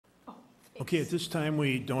Okay, at this time,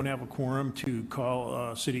 we don't have a quorum to call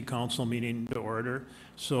a city council meeting to order.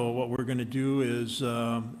 So what we're going to do is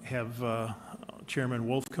have Chairman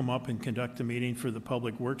Wolf come up and conduct the meeting for the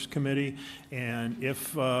Public Works Committee. And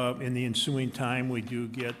if in the ensuing time we do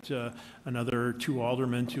get another 2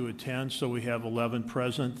 aldermen to attend, so we have 11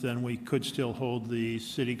 present, then we could still hold the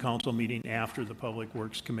city council meeting after the Public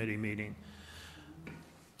Works Committee meeting.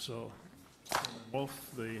 So, Chairman Wolf,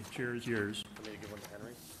 the chair is yours. Want me to give one to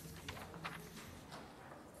Henry?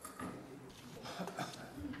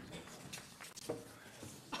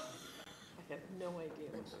 I have no idea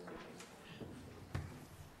what they're doing.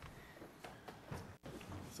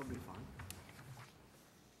 This will be fun.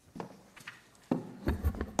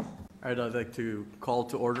 All right, I'd like to call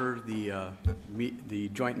to order the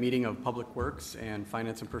joint meeting of Public Works and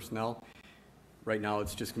Finance and Personnel. Right now,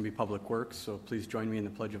 it's just going to be Public Works, so please join me in the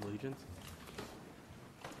Pledge of Allegiance.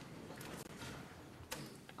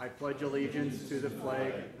 I pledge allegiance to the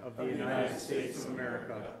flag of the United States of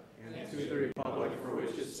America and to the republic for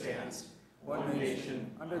which it stands, one nation,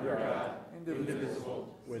 under God,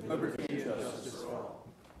 indivisible, with liberty and justice for all.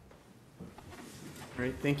 All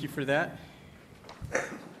right, thank you for that.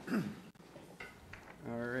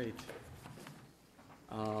 All right.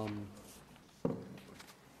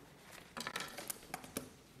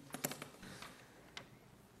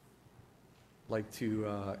 Like to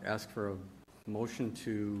ask for a motion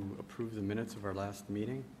to approve the minutes of our last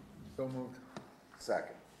meeting. So moved.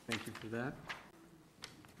 Second. Thank you for that.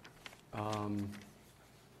 I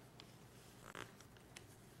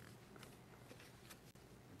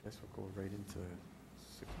guess we'll go right into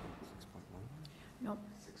 6.1. Nope.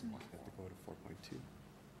 6.1. Have to go to 4.2.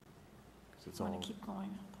 Because it's I all want to keep going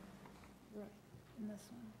up. Right, in this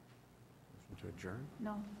one. motion to adjourn.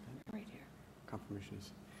 No, right here. Confirmation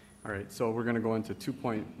is. All right, so we're going to go into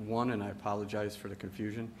 2.1, and I apologize for the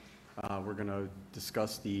confusion. We're going to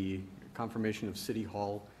discuss the confirmation of City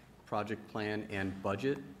Hall project plan and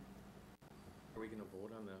budget. Are we going to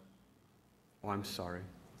vote on that? Oh, I'm sorry.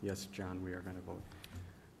 Yes, John, we are going to vote.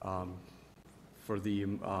 For the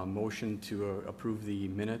motion to approve the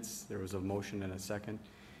minutes, there was a motion and a second.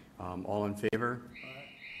 All in favor?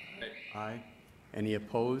 Aye. Aye. Any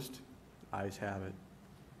opposed? Ayes have it.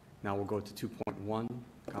 Now we'll go to 2.1,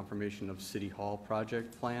 confirmation of City Hall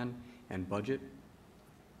project plan and budget.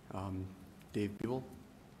 Dave Buell.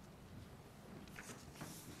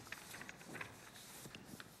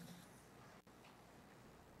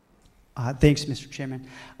 Thanks, Mr. Chairman.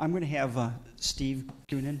 I'm going to have Steve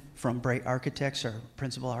Goonan from Bright Architects, our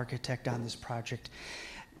principal architect on this project,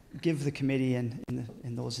 give the committee and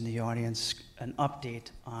those in the audience an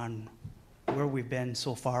update on where we've been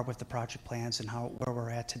so far with the project plans and where we're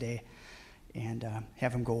at today, and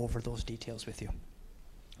have him go over those details with you.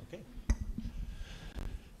 Okay.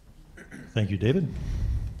 Thank you, David.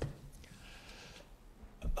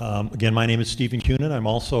 Again, my name is Stephen Cunin. I'm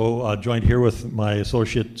also joined here with my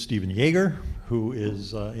associate, Stephen Yeager, who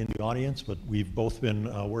is in the audience, but we've both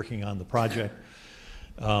been working on the project.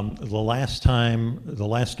 The last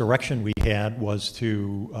direction we had was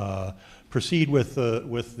to proceed with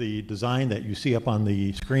the design that you see up on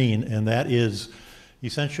the screen, and that is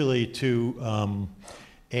essentially to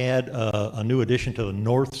add a new addition to the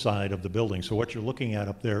north side of the building. So what you're looking at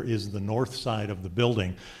up there is the north side of the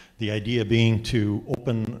building. The idea being to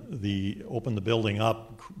open the building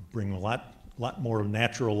up, bring a lot more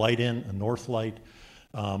natural light in, a north light,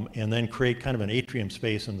 and then create kind of an atrium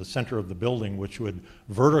space in the center of the building, which would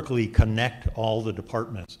vertically connect all the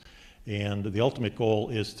departments. And the ultimate goal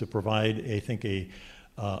is to provide, I think, a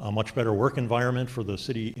much better work environment for the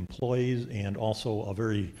city employees, and also a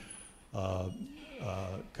very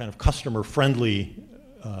kind of customer-friendly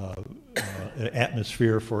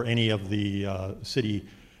atmosphere for any of the city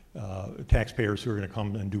taxpayers who are going to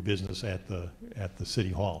come and do business at the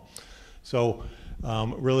City Hall. So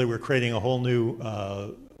really, we're creating a whole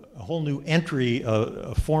new entry,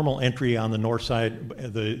 a formal entry on the north side.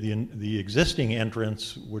 The existing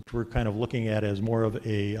entrance, which we're kind of looking at as more of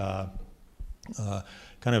a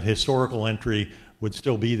kind of historical entry, would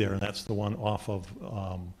still be there, and that's the one off of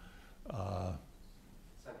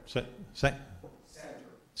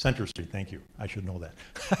Center Street. Thank you. I should know that.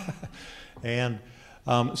 And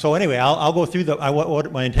so anyway, I'll go through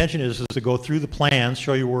what my intention is to go through the plans,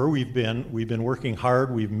 show you where we've been. We've been working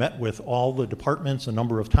hard. We've met with all the departments a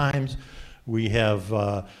number of times. We have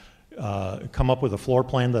come up with a floor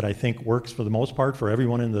plan that I think works for the most part for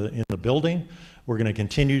everyone in the building. We're going to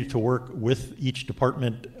continue to work with each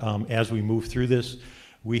department as we move through this.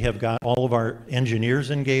 We have got all of our engineers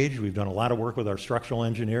engaged. We've done a lot of work with our structural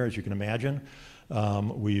engineer, as you can imagine.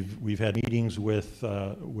 We've had meetings with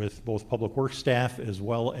both public works staff as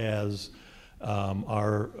well as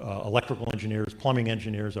our electrical engineers, plumbing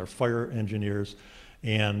engineers, our fire engineers,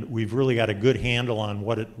 and we've really got a good handle on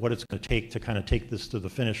what it's going to take to kind of take this to the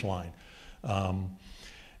finish line.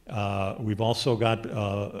 We've also got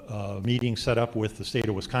a meeting set up with the state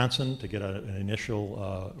of Wisconsin to get an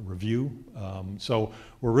initial review. So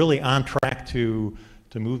we're really on track to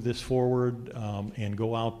move this forward and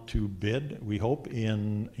go out to bid, we hope,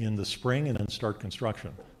 in the spring and then start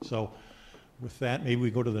construction. So with that, maybe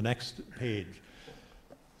we go to the next page.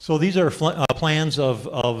 So these are plans of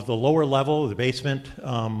the lower level, the basement,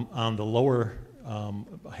 on the lower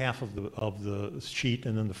half of the sheet,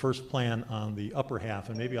 and then the first plan on the upper half.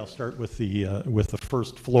 And maybe I'll start with the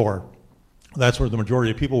first floor. That's where the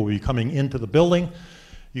majority of people will be coming into the building.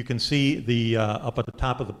 You can see up at the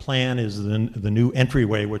top of the plan is the new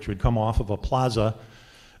entryway, which would come off of a plaza.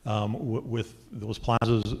 With those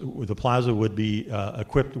plazas, the plaza would be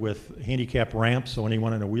equipped with handicap ramps, so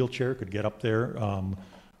anyone in a wheelchair could get up there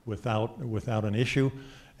without an issue.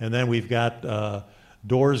 And then we've got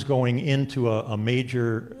doors going into a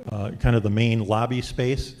major, kind of the main lobby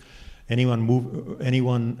space. Anyone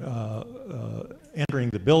entering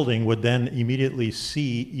the building would then immediately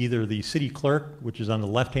see either the city clerk, which is on the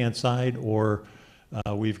left-hand side, or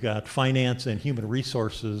we've got finance and human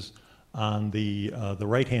resources on the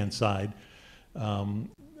right-hand side. And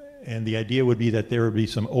the idea would be that there would be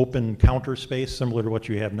some open counter space similar to what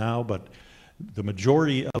you have now, but the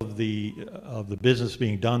majority of the business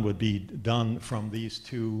being done would be done from these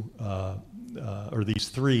two or these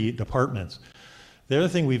three departments. The other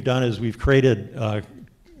thing we've done is we've created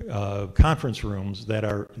conference rooms that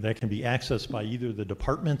can be accessed by either the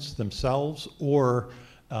departments themselves or,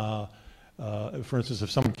 for instance,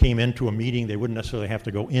 if someone came into a meeting, they wouldn't necessarily have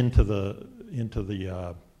to go into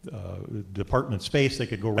the department space. They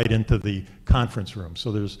could go right into the conference room.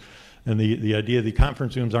 So the idea, the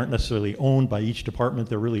conference rooms aren't necessarily owned by each department.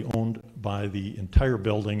 They're really owned by the entire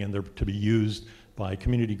building, and they're to be used by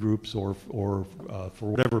community groups or for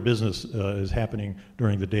whatever business is happening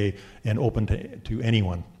during the day, and open to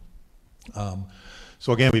anyone.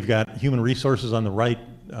 So again, we've got human resources on the right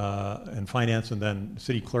and finance, and then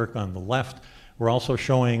city clerk on the left. We're also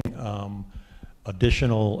showing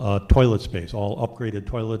additional toilet space, all upgraded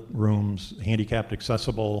toilet rooms, handicapped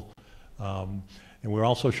accessible. And we're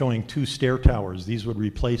also showing 2 stair towers. These would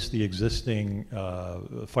replace the existing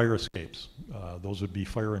fire escapes. Those would be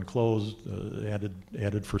fire enclosed,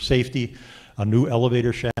 added for safety. A new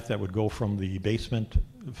elevator shaft that would go from the basement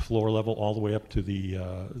floor level all the way up to the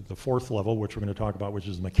 4th level, which we're going to talk about, which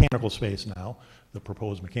is the mechanical space now, the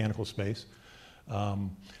proposed mechanical space.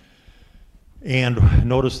 And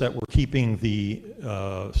notice that we're keeping the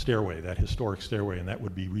stairway, that historic stairway, and that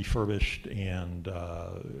would be refurbished and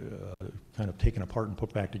kind of taken apart and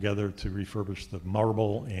put back together to refurbish the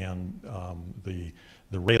marble and the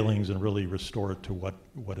railings and really restore it to what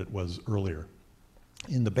it was earlier.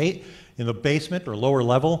 In the basement or lower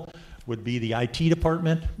level would be the IT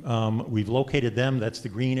department. We've located them, that's the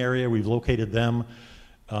green area, we've located them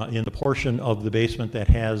in the portion of the basement that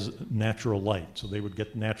has natural light. So they would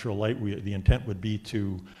get natural light. The intent would be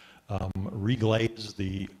to reglaze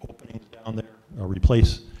the openings down there, or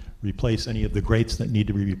replace any of the grates that need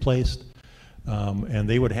to be replaced. And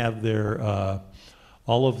they would have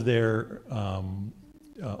all of their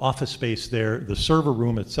office space there. The server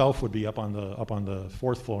room itself would be up on the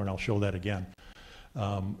 4th floor, and I'll show that again.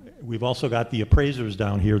 We've also got the appraisers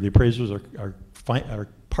down here. The appraisers are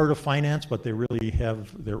part of finance, but they really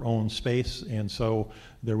have their own space, and so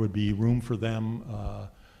there would be room for them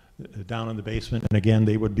down in the basement. And again,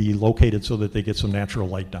 they would be located so that they get some natural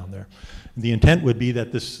light down there. The intent would be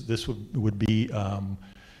that this would be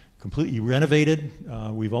completely renovated.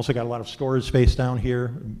 We've also got a lot of storage space down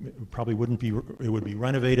here. It would be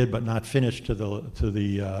renovated, but not finished to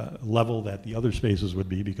the level that the other spaces would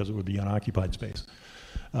be, because it would be unoccupied space.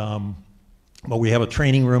 But we have a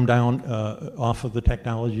training room down off of the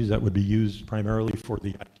technologies that would be used primarily for the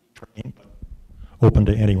IT training, but open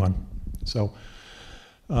to anyone. So,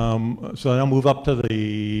 I'll move up to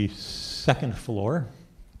the 2nd floor.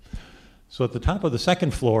 So at the top of the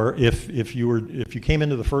 2nd floor, if you came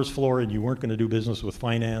into the 1st floor and you weren't going to do business with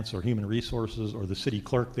finance or human resources or the city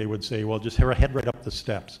clerk, they would say, well, just head right up the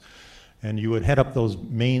steps. And you would head up those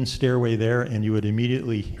main stairway there, and you would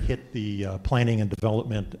immediately hit the planning and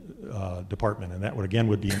development department. And that would, again,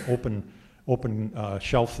 would be an open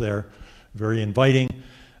shelf there, very inviting.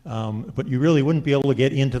 But you really wouldn't be able to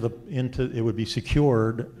get into it would be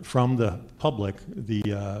secured from the public,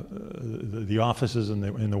 the offices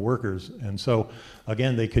and the workers. And so,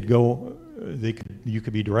 again, you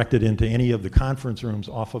could be directed into any of the conference rooms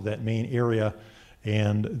off of that main area,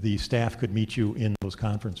 and the staff could meet you in those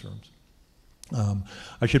conference rooms.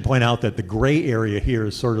 I should point out that the gray area here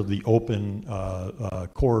is sort of the open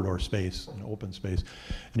corridor space, an open space.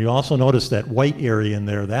 And you also notice that white area in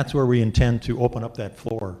there, that's where we intend to open up that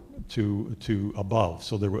floor to above.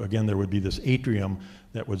 So there would be this atrium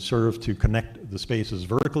that would serve to connect the spaces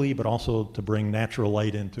vertically, but also to bring natural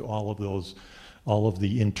light into all of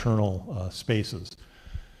the internal spaces.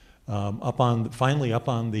 Finally, up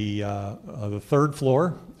on the third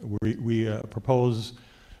floor, we propose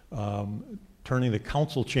turning the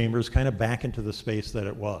council chambers kind of back into the space that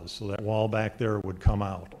it was. So that wall back there would come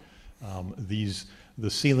out. The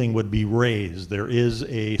ceiling would be raised. There is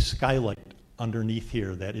a skylight underneath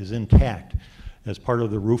here that is intact. As part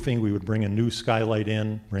of the roofing, we would bring a new skylight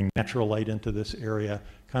in, bring natural light into this area,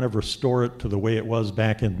 kind of restore it to the way it was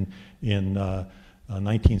back in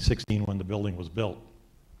 1916 when the building was built.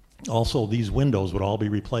 Also, these windows would all be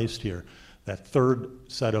replaced here. That third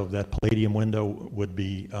set of that palladium window would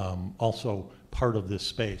be also part of this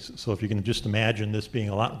space. So if you can just imagine this being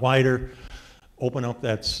a lot wider, open up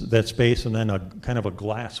that space, and then a kind of a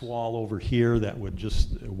glass wall over here that would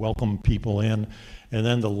just welcome people in. And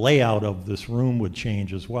then the layout of this room would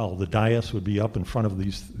change as well. The dais would be up in front of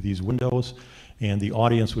these windows, and the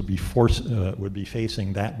audience would be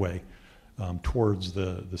facing that way towards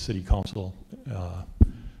the city council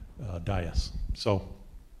dais. So.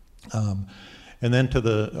 And then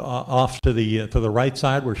off to the right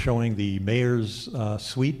side, we're showing the mayor's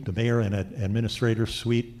suite, the mayor and administrator's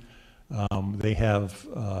suite. They have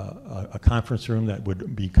a conference room that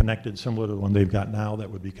would be connected, similar to the one they've got now, that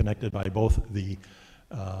would be connected by both the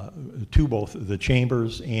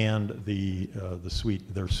chambers and the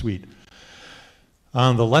suite, their suite.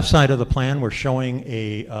 On the left side of the plan, we're showing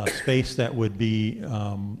a space that would be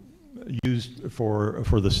used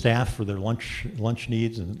for the staff for their lunch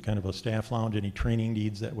needs, and kind of a staff lounge, any training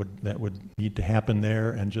needs that would need to happen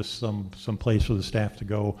there, and just some place for the staff to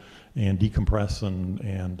go and decompress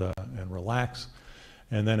and relax.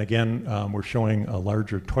 And then again, we're showing a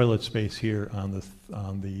larger toilet space here on the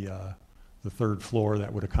third floor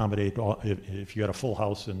that would accommodate if you had a full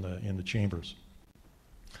house in the chambers.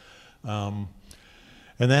 And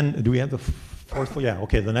then, do we have the fourth floor? Yeah,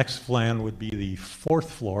 okay, the next plan would be the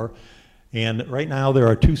fourth floor. And right now there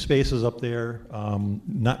are two spaces up there,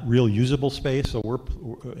 not real usable space, so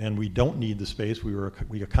and we don't need the space.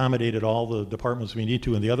 We accommodated all the departments we need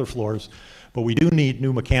to in the other floors, but we do need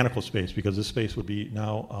new mechanical space because this space would be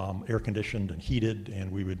now air conditioned and heated,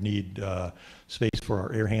 and we would need space for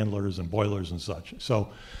our air handlers and boilers and such.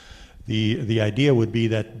 So the idea would be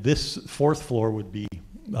that this fourth floor would be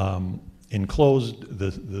enclosed.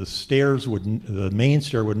 The main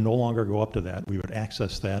stair would no longer go up to that. We would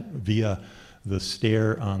access that via the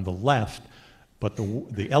stair on the left, but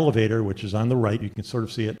the elevator, which is on the right, you can sort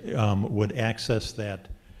of see it, would access that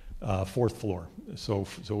fourth floor. So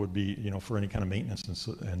it would be, for any kind of maintenance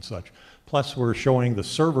and such. Plus, we're showing the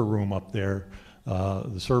server room up there,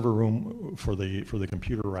 the server room for the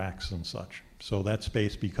computer racks and such. So that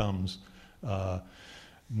space becomes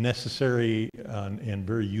necessary and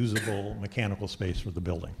very usable mechanical space for the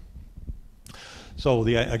building. So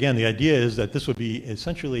again, the idea is that this would be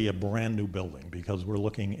essentially a brand new building, because we're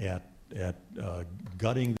looking at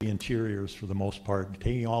gutting the interiors for the most part,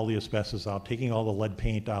 taking all the asbestos out, taking all the lead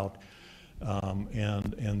paint out,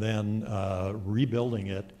 and then rebuilding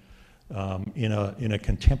it in a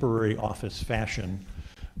contemporary office fashion,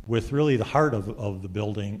 with really the heart of the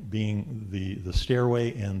building being the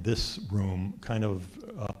stairway and this room, kind of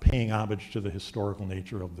paying homage to the historical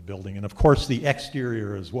nature of the building. And of course, the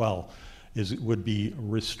exterior as well would be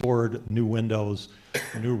restored, new windows,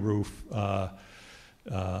 new roof,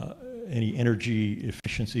 any energy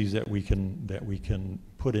efficiencies that we can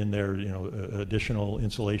put in there, additional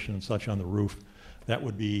insulation and such on the roof, that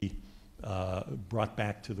would be brought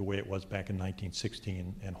back to the way it was back in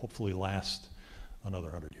 1916, and hopefully last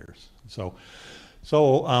another 100 years. So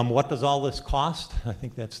what does all this cost? I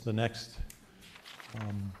think that's the next.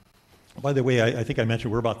 By the way, I think I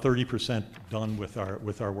mentioned we're about 30% done with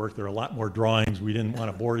our work. There are a lot more drawings. We didn't want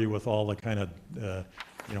to bore you with all the kind of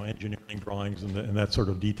engineering drawings and that sort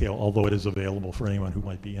of detail, although it is available for anyone who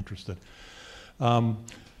might be interested.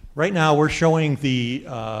 Right now, we're showing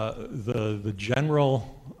the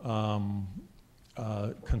general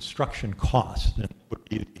construction cost. It would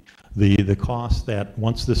be the cost that,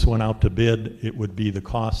 once this went out to bid, it would be the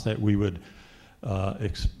cost that we would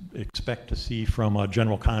expect to see from a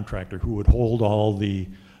general contractor who would hold all the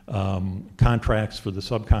contracts for the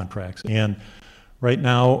subcontracts. And right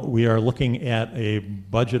now, we are looking at a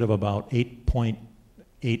budget of about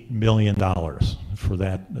 $8.8 million for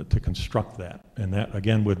that, to construct that. And that,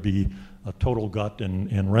 again, would be a total gut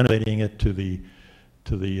and renovating it to the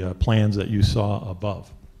plans that you saw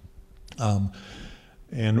above.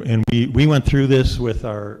 And we went through this with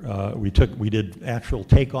our, we did actual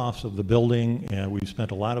takeoffs of the building, and we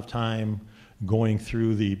spent a lot of time going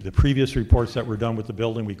through the previous reports that were done with the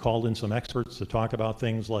building. We called in some experts to talk about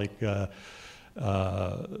things like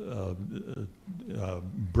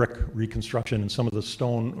brick reconstruction and some of the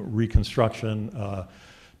stone reconstruction,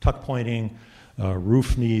 tuck pointing,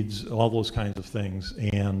 roof needs, all those kinds of things.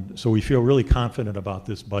 And so we feel really confident about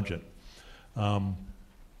this budget.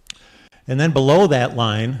 And then below that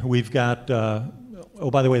line, we've got,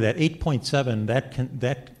 oh, by the way, that 8.7,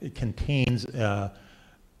 that contains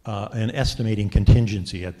an estimating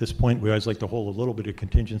contingency. At this point, we always like to hold a little bit of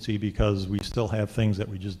contingency because we still have things that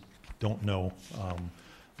we just don't know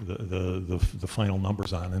the final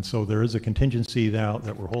numbers on. And so there is a contingency now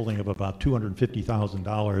that we're holding of about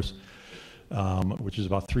 $250,000, which is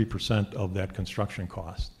about 3% of that construction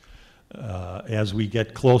cost. As we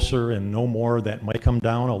get closer and know more, that might come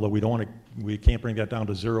down, although we can't bring that down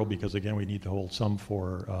to zero because, again, we need to hold some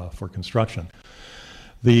for construction.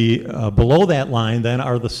 The below that line then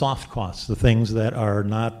are the soft costs, the things that are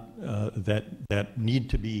not that need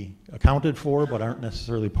to be accounted for but aren't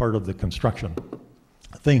necessarily part of the construction.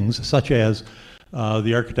 Things such as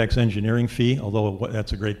the architect's engineering fee, although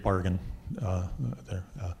that's a great bargain there.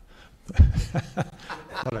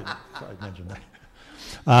 Thought I'd mention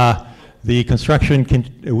that. The construction,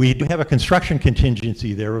 we do have a construction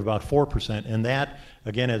contingency there of about 4%, and that,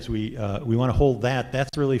 again, as we want to hold that,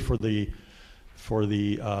 that's really for the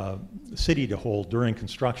city to hold during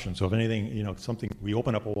construction. So if anything, something, we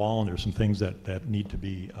open up a wall and there's some things that need to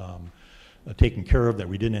be taken care of that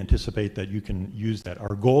we didn't anticipate, that you can use that.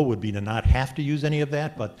 Our goal would be to not have to use any of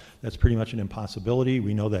that, but that's pretty much an impossibility.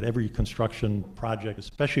 We know that every construction project,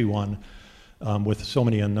 especially one with so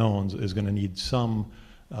many unknowns, is going to need some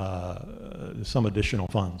additional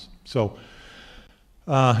funds. So,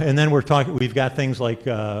 and then we've got things like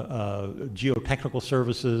geotechnical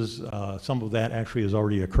services. Some of that actually has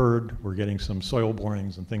already occurred. We're getting some soil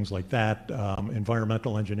borings and things like that.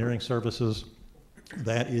 Environmental engineering services.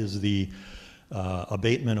 That is the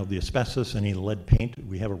abatement of the asbestos, any lead paint.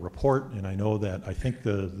 We have a report, and I know that I think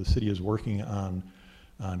the city is working on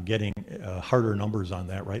getting harder numbers on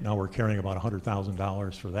that. Right now we're carrying about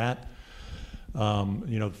 $100,000 for that.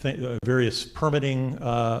 Various permitting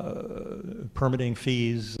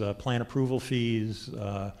fees, plan approval fees,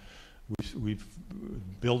 we've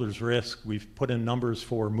builder's risk. We've put in numbers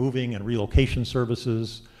for moving and relocation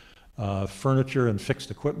services, furniture and fixed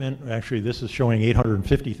equipment. Actually, this is showing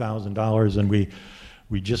 $850,000, and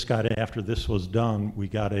we just got, after this was done, we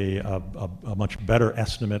got a much better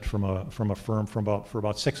estimate from a firm for about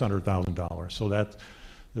 $600,000. So that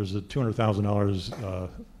there's a $200,000,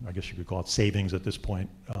 I guess you could call it savings at this point,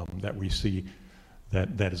 that we see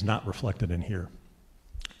that is not reflected in here.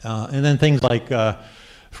 And then things like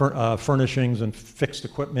furnishings and fixed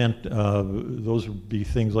equipment, those would be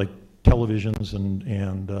things like televisions and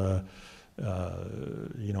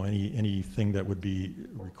anything that would be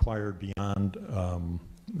required beyond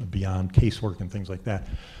casework and things like that.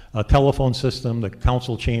 Telephone system, the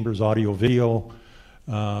council chambers, audio, video,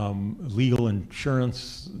 legal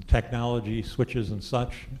insurance, technology, switches and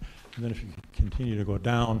such. And then if you continue to go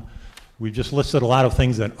down, we've just listed a lot of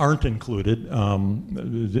things that aren't included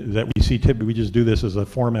that we see. Typically, we just do this as a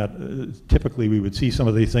format. Typically, we would see some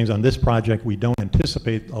of these things on this project. We don't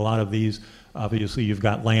anticipate a lot of these. Obviously, you've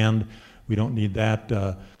got land. We don't need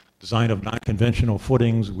that. Design of non-conventional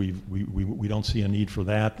footings. We don't see a need for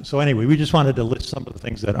that. So anyway, we just wanted to list some of the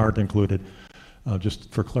things that aren't included,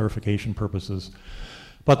 just for clarification purposes.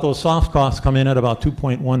 But those soft costs come in at about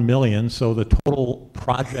 $2.1 million. So the total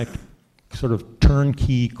project sort of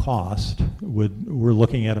turnkey cost we're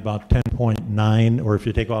looking at about 10.9, or if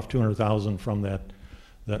you take off 200,000 from that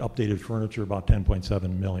updated furniture, about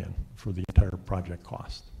 10.7 million for the entire project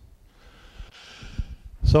cost.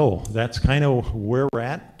 So that's kind of where we're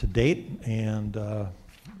at to date, and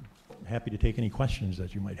happy to take any questions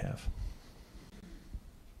that you might have.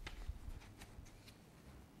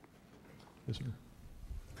 Yes, sir.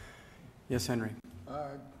 Yes, Henry.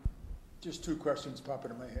 Just two questions pop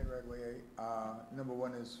into my head right away. Number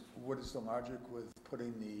one is, what is the logic with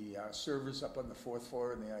putting the servers up on the 4th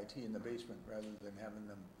floor and the IT in the basement rather than having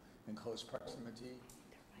them in close proximity?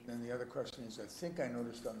 Then the other question is, I think I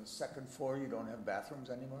noticed on the second floor, you don't have bathrooms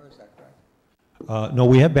anymore, is that correct? No,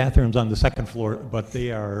 we have bathrooms on the second floor, but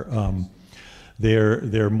they are, they're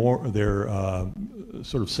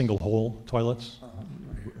sort of single hole toilets,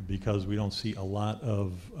 because we don't see a lot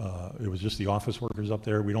of, it was just the office workers up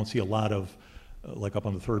there. We don't see a lot of, like up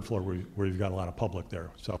on the third floor where you've got a lot of public there.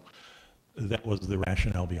 So that was the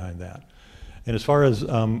rationale behind that. And as far as,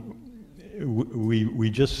 we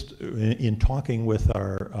just, in talking with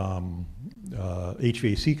our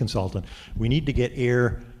HVAC consultant, we need to get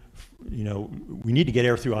air, we need to get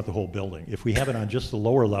air throughout the whole building. If we have it on just the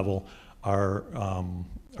lower level, our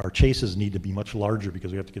chases need to be much larger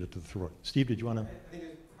because we have to get it to the throat. Steve, did you want to? I think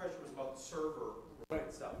the question was about the server room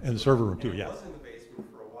itself. And the server room too, and yeah. It was in the basement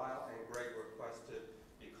for a while, and Greg requested,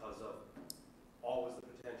 because of always the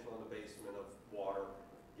potential in the basement of water,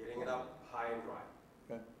 getting it up high and dry.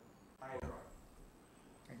 Okay. High and dry.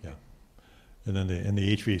 Yeah. And then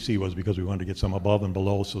the HVAC was because we wanted to get some above and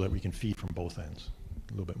below so that we can feed from both ends.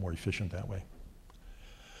 A little bit more efficient that way.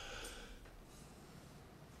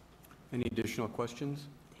 Any additional questions?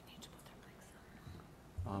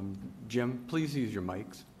 Jim, please use your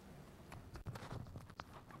mics.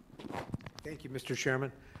 Thank you, Mr.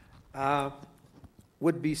 Chairman.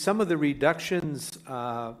 Would be some of the reductions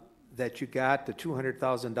that you got, the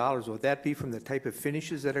 $200,000, would that be from the type of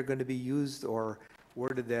finishes that are going to be used, or where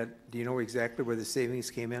did that, do you know exactly where the savings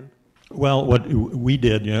came in? Well, what we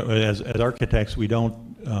did, as architects, we don't,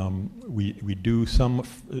 we do some,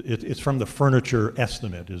 it's from the furniture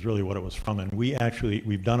estimate is really what it was from. And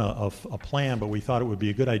we've done a plan, but we thought it would be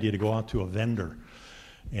a good idea to go out to a vendor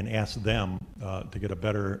and ask them to get a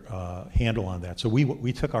better handle on that. So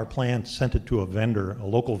we took our plan, sent it to a vendor, a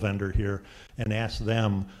local vendor here, and asked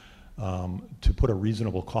them to put a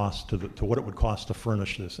reasonable cost to what it would cost to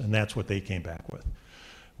furnish this, and that's what they came back with.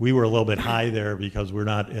 We were a little bit high there because we're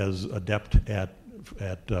not as adept at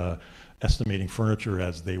estimating furniture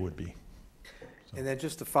as they would be. So. And then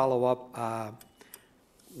just to follow up,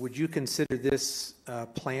 would you consider this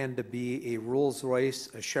plan to be a Rolls-Royce,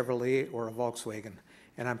 a Chevrolet, or a Volkswagen?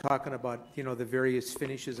 And I'm talking about, the various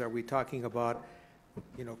finishes. Are we talking about,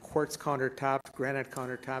 quartz countertops, granite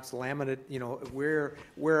countertops, laminate? Where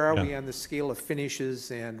are we on the scale of finishes,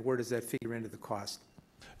 and where does that figure into the cost?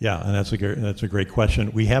 Yeah, and that's a great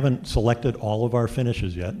question. We haven't selected all of our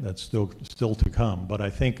finishes yet. That's still to come. But I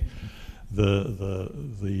think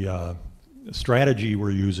the strategy we're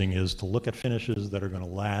using is to look at finishes that are going to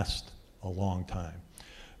last a long time.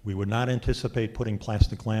 We would not anticipate putting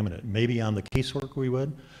plastic laminate. Maybe on the casework we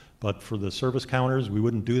would, but for the service counters we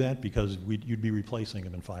wouldn't do that because you'd be replacing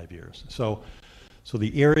them in 5 years. So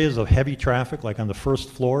the areas of heavy traffic, like on the first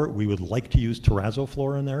floor, we would like to use terrazzo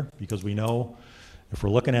floor in there because we know if we're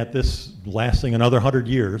looking at this lasting another 100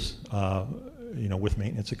 years, with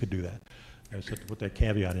maintenance, it could do that. I just have to put that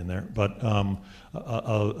caveat in there. But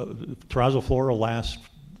terrazzo floor will last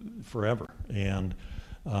forever. And,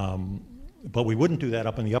 but we wouldn't do that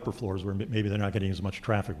up in the upper floors where maybe they're not getting as much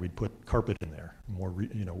traffic. We'd put carpet in there,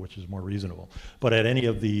 which is more reasonable. But at any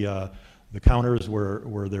of the counters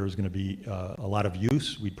where there's going to be a lot of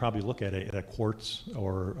use, we'd probably look at a quartz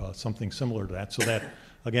or something similar to that. So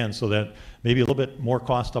that maybe a little bit more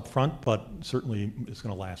cost up front, but certainly it's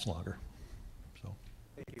going to last longer. So.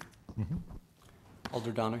 Thank you. Mm-hmm.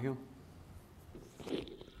 Alder Donahue?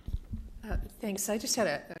 Thanks. I just had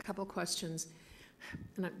a couple questions,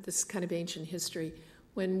 and this is kind of ancient history.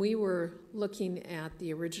 When we were looking at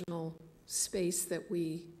the original space that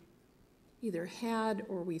we either had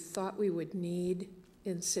or we thought we would need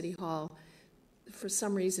in City Hall, for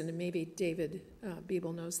some reason, and maybe David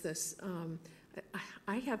Biebel knows this,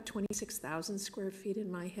 I have 26,000 square feet in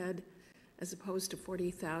my head as opposed to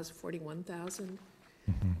 40,000, 41,000.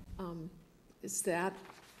 Mm-hmm. Is that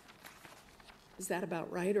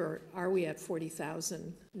about right, or are we at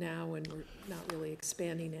 40,000 now and we're not really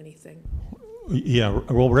expanding anything? Yeah,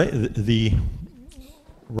 well, right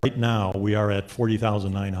now we are at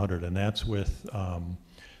 40,900, and that's with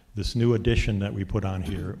this new addition that we put on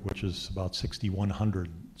here, which is about 6,100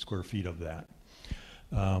 square feet of that.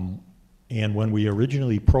 And when we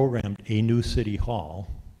originally programmed a new city hall,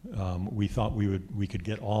 we thought we could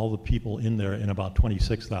get all the people in there in about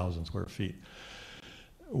 26,000 square feet.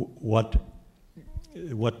 What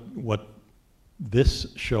this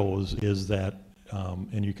shows is that,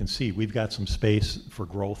 and you can see, we've got some space for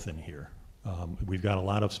growth in here. We've got a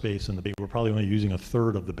lot of space in the basement. We're probably only using a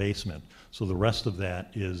third of the basement, so the rest of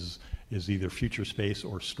that is either future space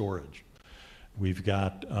or storage. We've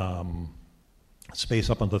got space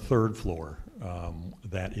up on the third floor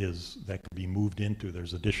that could be moved into.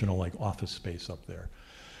 There's additional office space up there,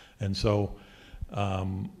 and so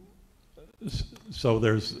So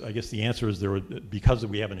there's, I guess the answer is because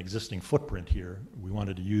we have an existing footprint here, we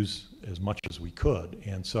wanted to use as much as we could.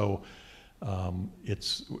 And so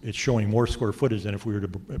it's showing more square footage than if we were to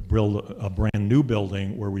build a brand new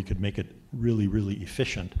building where we could make it really, really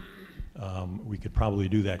efficient. We could probably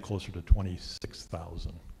do that closer to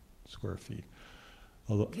 26,000 square feet.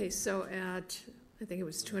 Although, Okay, so at, I think it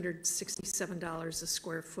was $267 a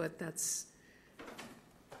square foot, that's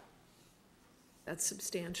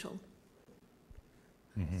substantial.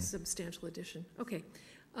 Substantial addition. Okay,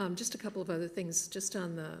 just a couple of other things, just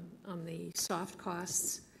on the soft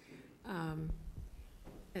costs. And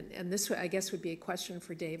this, I guess, would be a question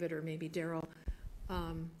for David or maybe Daryl.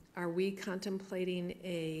 Are we contemplating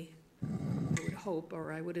I would hope,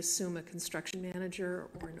 or I would assume, a construction manager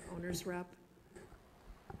or an owner's rep?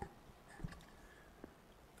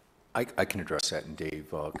 I can address that, and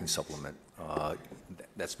Dave can supplement.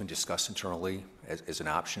 That's been discussed internally as an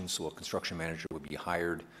option, so a construction manager would be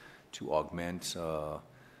hired to augment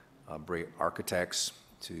Bray Architects,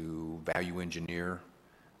 to value engineer,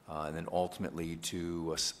 and then ultimately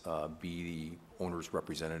to be the owner's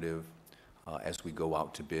representative as we go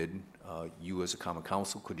out to bid. You as a common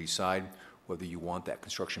council could decide whether you want that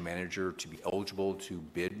construction manager to be eligible to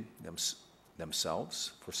bid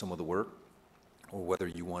themselves for some of the work, or whether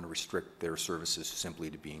you want to restrict their services simply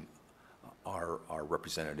to being our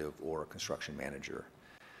representative or a construction manager.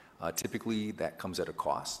 Typically, that comes at a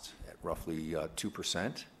cost at roughly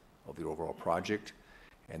 2% of the overall project.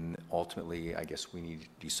 And ultimately, I guess we need to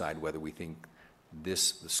decide whether we think the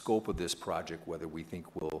scope of this project, whether we think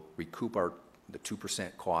we'll recoup the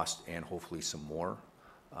 2% cost and hopefully some more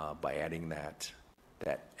by adding that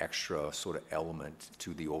extra sort of element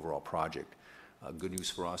to the overall project. Good news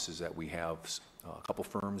for us is that we have a couple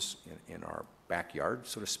firms in our backyard,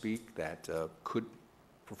 so to speak, that could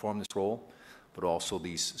perform this role, but also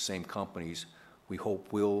these same companies we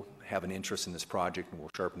hope will have an interest in this project and will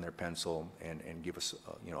sharpen their pencil and give us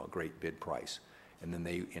a great bid price. And then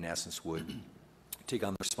they, in essence, would take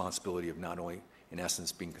on the responsibility of not only, in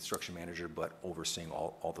essence, being construction manager, but overseeing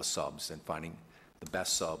all the subs and finding the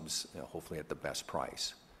best subs, hopefully at the best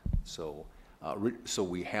price. So, so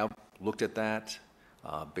we have looked at that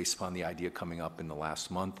based upon the idea coming up in the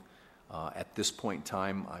last month. At this point in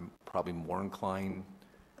time, I'm probably more inclined,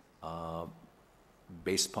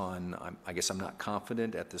 based upon, I guess I'm not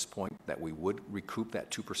confident at this point that we would recoup that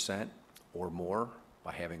 2% or more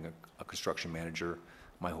by having a construction manager.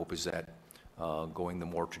 My hope is that going the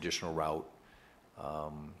more traditional route,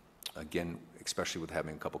 again, especially with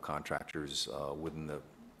having a couple contractors within the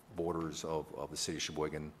borders of the city of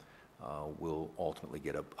Sheboygan, will ultimately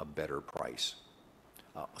get a better price.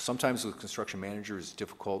 Sometimes with construction manager, it's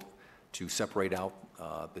difficult to separate out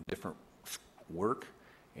the different work,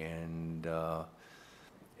 and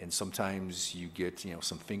sometimes you get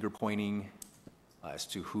some finger pointing as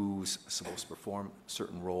to who's supposed to perform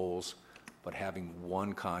certain roles, but having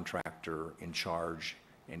one contractor in charge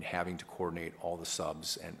and having to coordinate all the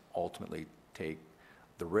subs and ultimately take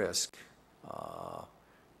the risk,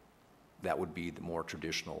 that would be the more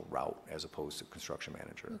traditional route as opposed to construction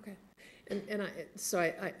manager. Okay.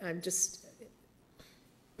 I'm just,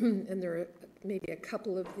 and there are maybe a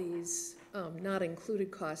couple of these not included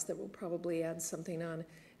costs that will probably add something on,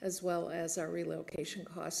 as well as our relocation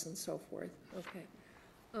costs and so forth. Okay.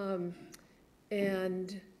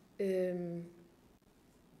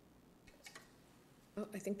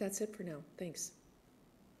 I think that's it for now. Thanks.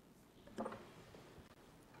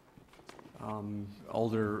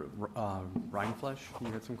 Alder Rhineflesh,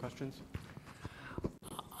 you had some questions?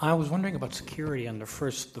 I was wondering about security on the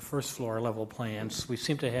first floor level plans. We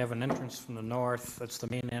seem to have an entrance from the north, that's the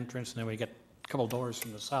main entrance, and then we get a couple doors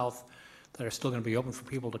from the south that are still going to be open for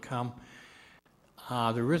people to come.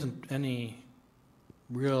 There isn't any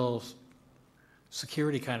real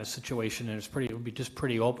security kind of situation, and it would be just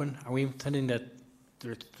pretty open. Are we intending that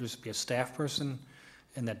there's be a staff person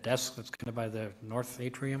in that desk that's kind of by the north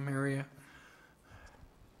atrium area?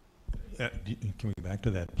 Can we go back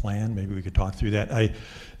to that plan? Maybe we could talk through that.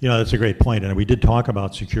 That's a great point, and we did talk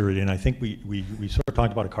about security, and I think we sort of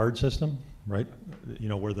talked about a card system, right?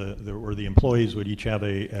 Where the employees would each have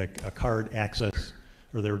a card access,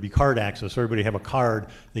 or there would be card access. Everybody have a card.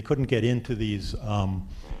 They couldn't get into these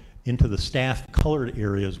into the staff colored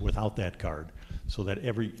areas without that card, so that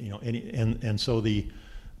so the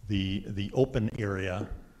open area.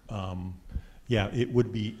 Yeah, it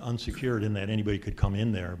would be unsecured in that anybody could come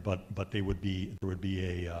in there, but there would be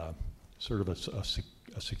a sort of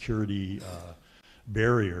a security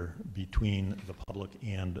barrier between the public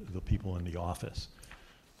and the people in the office.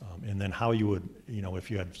 And then how you would, you know,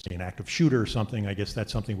 if you had, say, an active shooter or something, I guess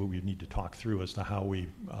that's something we would need to talk through as to how we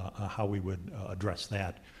would address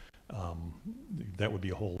that. That would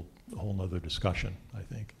be a whole nother discussion, I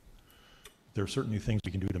think. There are certainly things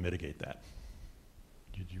we can do to mitigate that.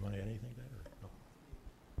 Do you want to add anything to that? Or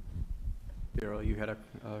no? Daryl, you had a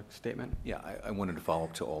statement? Yeah, I wanted to follow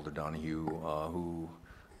up to Alder Donahue, who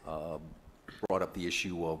brought up the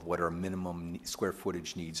issue of what our minimum square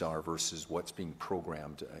footage needs are versus what's being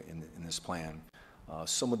programmed in this plan.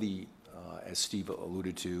 Some of the, as Steve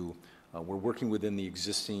alluded to, we're working within the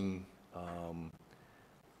existing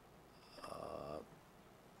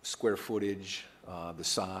square footage, the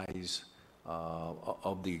size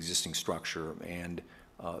of the existing structure, and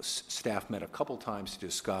staff met a couple times to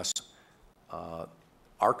discuss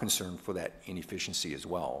our concern for that inefficiency as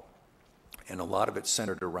well. And a lot of it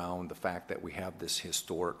centered around the fact that we have this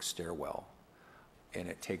historic stairwell, and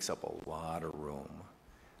it takes up a lot of room.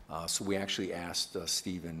 So we actually asked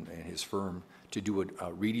Steve and his firm to do a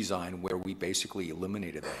redesign where we basically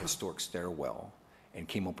eliminated that historic stairwell and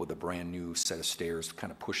came up with a brand new set of stairs,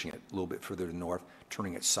 kind of pushing it a little bit further to the north,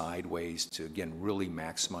 turning it sideways to, again, really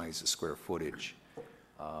maximize the square footage.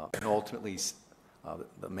 And ultimately,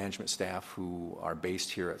 the management staff who are based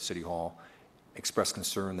here at City Hall expressed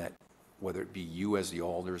concern that whether it be you as the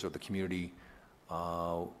alders or the community,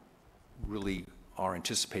 really are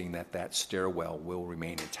anticipating that that stairwell will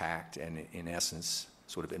remain intact and, in essence,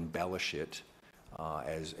 sort of embellish it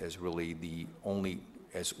as really the only,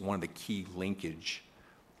 as one of the key linkages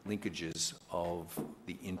of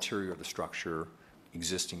the interior of the structure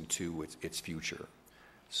existing to its future.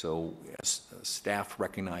 So as staff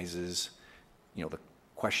recognizes, you know, the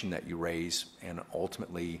question that you raise, and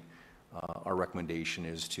ultimately our recommendation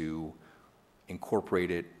is to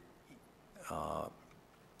incorporate it,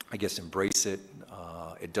 I guess embrace it.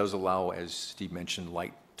 It does allow, as Steve mentioned,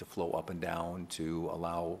 light to flow up and down to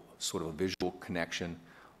allow sort of a visual connection,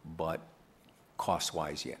 but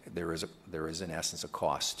cost-wise, yeah, there is in essence a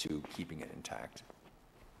cost to keeping it intact.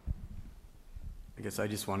 I guess I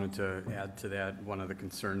just wanted to add to that, one of the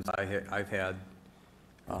concerns I've had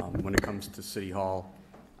when it comes to City Hall.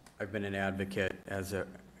 I've been an advocate, as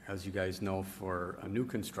you guys know, for a new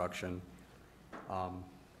construction.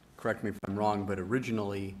 Correct me if I'm wrong, but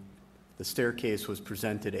originally the staircase was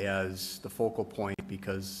presented as the focal point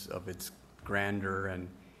because of its grandeur and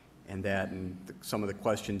some of the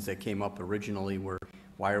questions that came up originally were,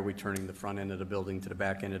 why are we turning the front end of the building to the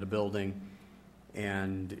back end of the building?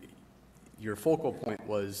 And your focal point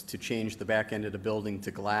was to change the back end of the building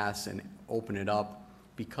to glass and open it up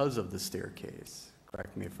because of the staircase.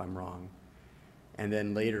 Correct me if I'm wrong. And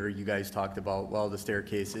then later you guys talked about, well, the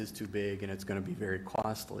staircase is too big and it's going to be very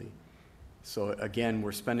costly. So again,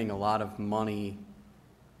 we're spending a lot of money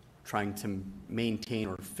trying to maintain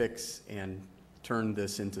or fix and turn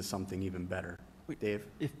this into something even better. Dave?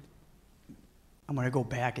 I'm going to go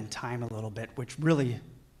back in time a little bit, which really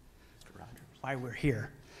why we're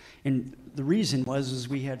here. And the reason was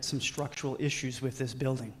we had some structural issues with this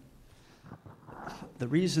building. The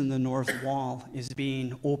reason the north wall is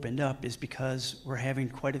being opened up is because we're having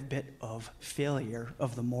quite a bit of failure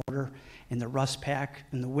of the mortar and the rust pack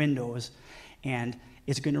and the windows, and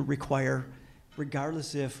it's going to require,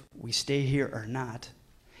 regardless if we stay here or not,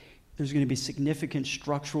 there's going to be significant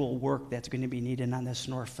structural work that's going to be needed on this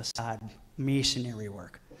north facade, masonry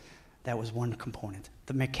work. That was one component.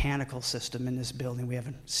 The mechanical system in this building, we have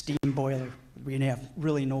a steam boiler. We're going to have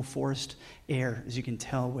really no forced air, as you can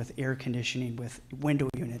tell, with air conditioning, with window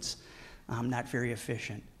units, not very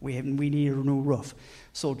efficient. We need a new roof.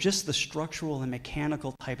 So just the structural and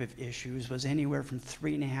mechanical type of issues was anywhere from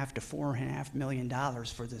 $3.5 to $4.5 million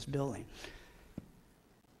for this building.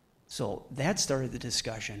 So that started the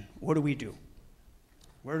discussion. What do we do?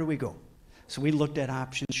 Where do we go? So we looked at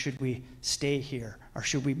options. Should we stay here or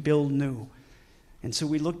should we build new? And so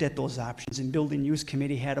we looked at those options, and Building Use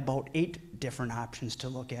Committee had about 8 different options to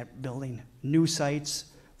look at, building new sites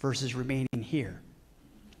versus remaining here.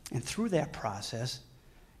 And through that process,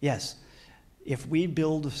 yes, if we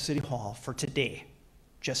build City Hall for today,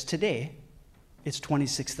 just today, it's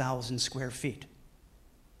 26,000 square feet.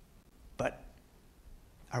 But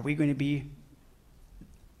are we going to be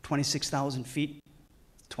 26,000 feet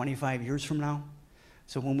 25 years from now?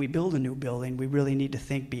 So when we build a new building, we really need to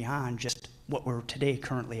think beyond just what we're today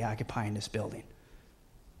currently occupying this building.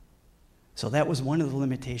 So that was one of the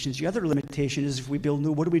limitations. The other limitation is if we build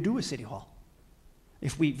new, what do we do with City Hall?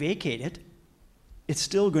 If we vacate it, it's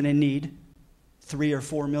still going to need $3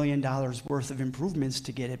 or $4 million worth of improvements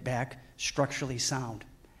to get it back structurally sound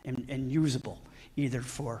and usable, either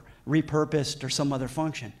for repurposed or some other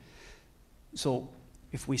function. So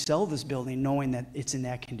if we sell this building knowing that it's in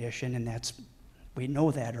that condition, and we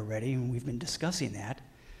know that already, and we've been discussing that,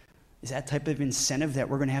 is that type of incentive that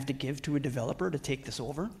we're going to have to give to a developer to take this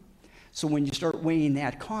over? So when you start weighing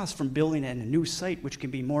that cost from building at a new site, which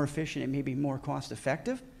can be more efficient and maybe more cost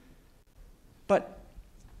effective, but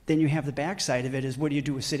then you have the backside of it is, what do you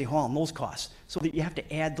do with City Hall and those costs? So that you have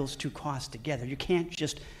to add those two costs together. You can't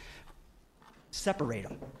just separate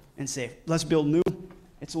them and say, let's build new.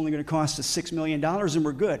 It's only going to cost us $6 million and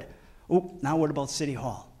we're good. Oh, now what about City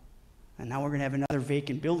Hall? And now we're going to have another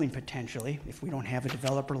vacant building potentially if we don't have a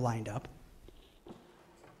developer lined up.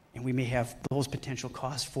 And we may have those potential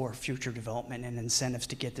costs for future development and incentives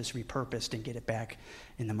to get this repurposed and get it back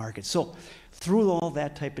in the market. So through all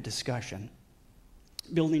that type of discussion,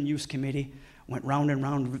 Building Use Committee went round and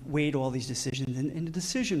round, weighed all these decisions, and the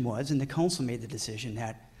decision was, and the council made the decision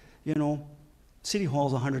that, you know, City Hall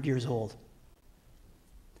is 100 years old.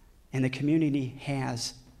 And the community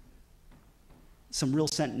has some real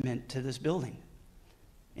sentiment to this building.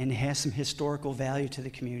 And it has some historical value to the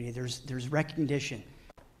community. There's recognition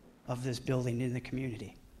of this building in the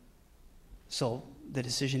community. So the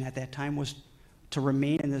decision at that time was to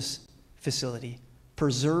remain in this facility,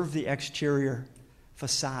 preserve the exterior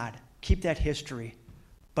facade, keep that history,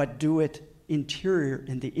 but do it in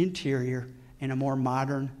the interior in a more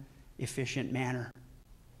modern, efficient manner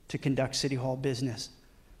to conduct City Hall business.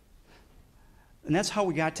 And that's how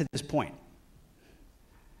we got to this point.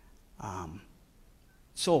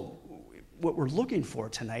 So what we're looking for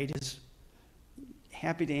tonight is,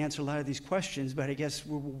 happy to answer a lot of these questions, but I guess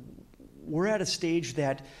we're at a stage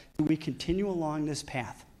that, do we continue along this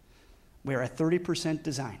path? We're at 30%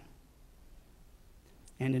 design.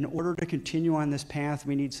 And in order to continue on this path,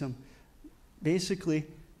 we need basically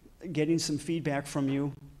getting some feedback from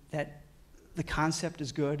you that the concept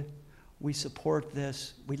is good, we support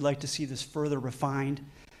this, we'd like to see this further refined,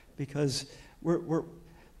 because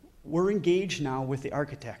we're engaged now with the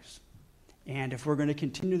architects. And if we're going to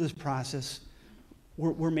continue this process,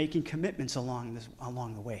 we're making commitments along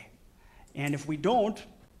the way. And if we don't,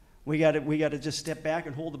 we got to just step back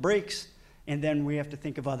and hold the brakes, and then we have to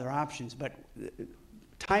think of other options. But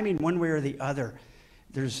timing one way or the other,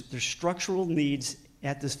 there's structural needs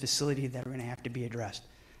at this facility that are going to have to be addressed.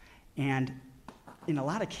 And in a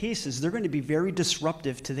lot of cases, they're going to be very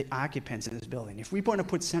disruptive to the occupants in this building. If we want to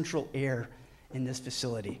put central air in this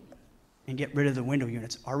facility and get rid of the window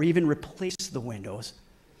units, or even replace the windows,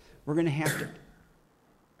 we're going to have to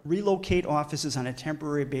relocate offices on a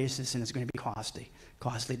temporary basis, and it's going to be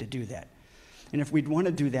costly to do that. And if we'd want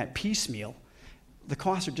to do that piecemeal, the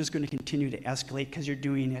costs are just going to continue to escalate, because you're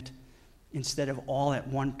doing it instead of all at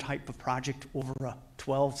one type of project over a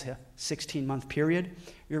 12 to 16 month period.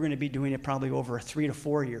 You're going to be doing it probably over a 3 to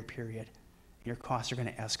 4 year period. Your costs are going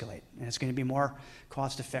to escalate, and it's going to be more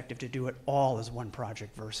cost effective to do it all as one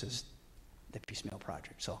project versus the piecemeal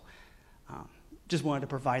project. So just wanted to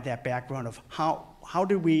provide that background of how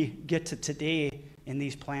did we get to today in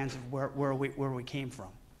these plans of where we came from,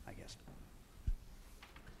 I guess.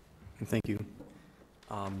 Thank you.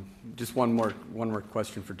 Just one more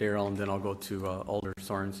question for Daryl, and then I'll go to Alder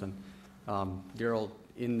Sorensen. Daryl,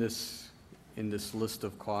 in this list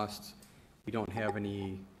of costs, we don't have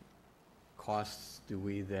any costs, do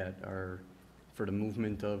we, that are for the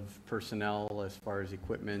movement of personnel as far as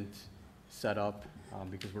equipment setup?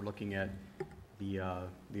 Because we're looking at the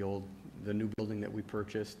new building that we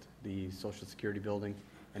purchased, the Social Security building,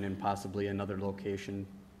 and then possibly another location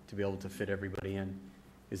to be able to fit everybody in.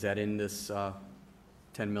 Is that in this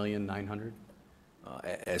 $10,900,000?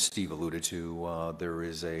 As Steve alluded to, there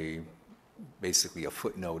is basically a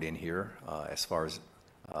footnote in here as far as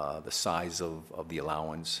the size of the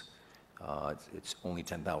allowance. It's only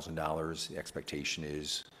 $10,000. The expectation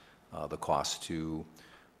is the cost to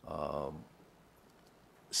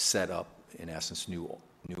set up, in essence, new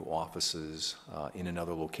offices in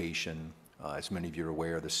another location. As many of you are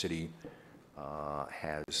aware, the city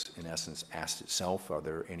has, in essence, asked itself, are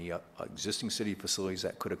there any existing city facilities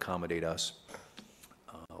that could accommodate us?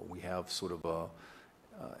 We have sort of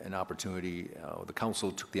an opportunity. The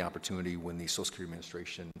council took the opportunity when the Social Security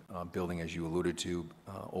Administration building, as you alluded to,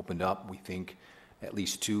 opened up. We think at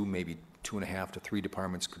least 2, maybe 2.5 to 3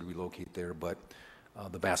 departments could relocate there, but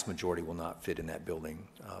the vast majority will not fit in that building.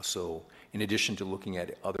 So in addition to looking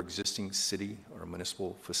at other existing city or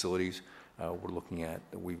municipal facilities,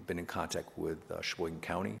 we've been in contact with Sheboygan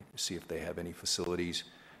County to see if they have any facilities.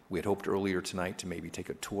 We had hoped earlier tonight to maybe take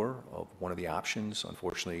a tour of one of the options.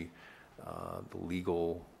 Unfortunately, the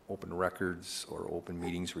legal open records or open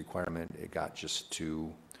meetings requirement, it got just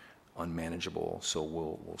too unmanageable. So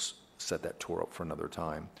we'll set that tour up for another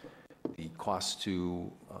time. The cost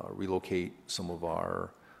to relocate some of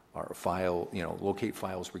our locate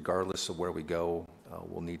files regardless of where we go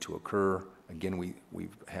will need to occur. Again,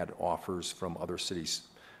 we've had offers from other cities'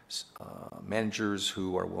 managers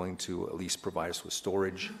who are willing to at least provide us with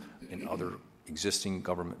storage in other existing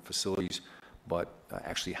government facilities, but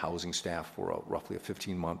actually housing staff for roughly a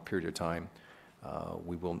 15-month period of time,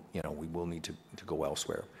 we will need to go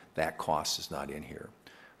elsewhere. That cost is not in here.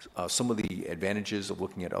 Some of the advantages of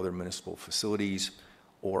looking at other municipal facilities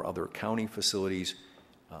or other county facilities,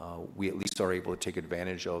 we at least are able to take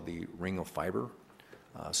advantage of the ring of fiber.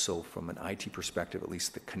 So from an IT perspective, at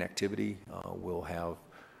least the connectivity will have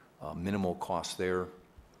minimal cost there.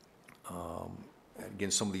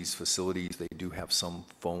 Again, some of these facilities, they do have some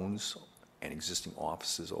phones and existing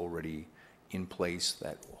offices already in place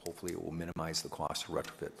that hopefully it will minimize the cost to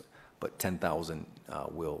retrofit. But 10,000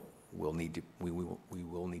 we will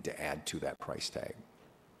need to add to that price tag.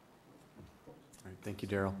 All right, thank you,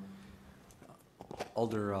 Daryl.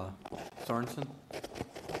 Alder Sorensen.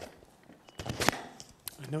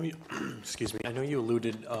 I know you, excuse me, I know you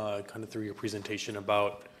alluded kind of through your presentation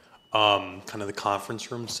about kind of the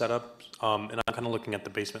conference room setup, and I'm kind of looking at the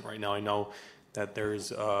basement right now. I know that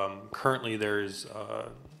there's currently there's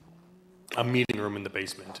a meeting room in the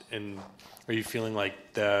basement, and are you feeling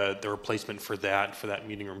like the replacement for that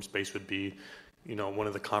meeting room space would be, you know, one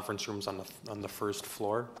of the conference rooms on the first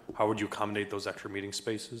floor? How would you accommodate those extra meeting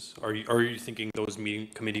spaces? Are you thinking those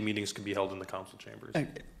committee meetings could be held in the council chambers?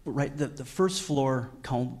 Right, the first floor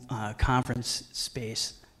conference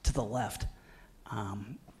space to the left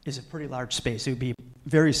is a pretty large space. It would be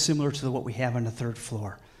very similar to what we have on the third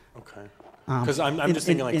floor. Okay. Because I'm just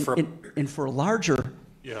thinking like for a larger,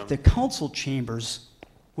 yeah. The council chambers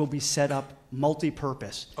will be set up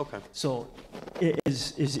multi-purpose. Okay. So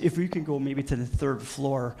is if we can go maybe to the third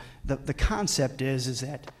floor, the concept is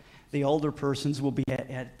that the older persons will be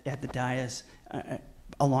at the dais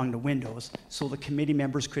along the windows, so the committee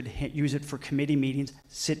members could use it for committee meetings,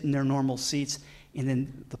 sit in their normal seats, and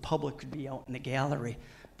then the public could be out in the gallery.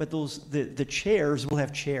 But the chairs, we'll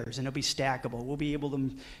have chairs, and it'll be stackable. We'll be able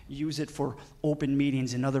to use it for open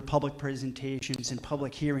meetings and other public presentations and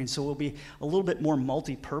public hearings, so we'll be a little bit more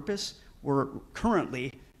multi-purpose, where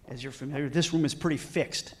currently, as you're familiar, this room is pretty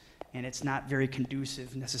fixed, and it's not very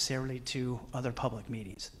conducive necessarily to other public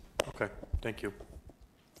meetings. Okay, thank you.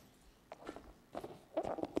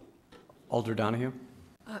 Alder Donahue.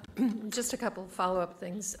 Just a couple follow-up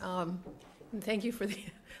things. And thank you for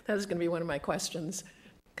that was going to be one of my questions,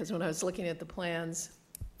 because when I was looking at the plans,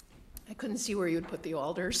 I couldn't see where you would put the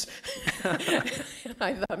alders. And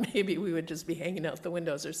I thought maybe we would just be hanging out the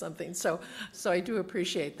windows or something. So I do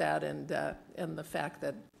appreciate that, and the fact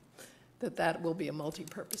that will be a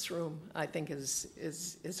multi-purpose room, I think is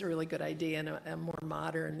a really good idea, and a more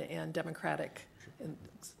modern and democratic and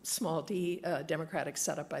small d democratic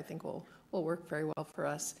setup, I think will work very well for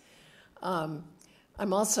us.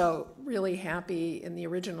 I'm also really happy in the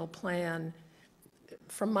original plan.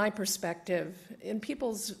 From my perspective, and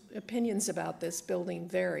people's opinions about this building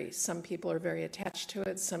vary. Some people are very attached to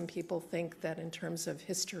it. Some people think that in terms of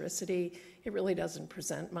historicity, it really doesn't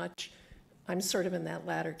present much. I'm sort of in that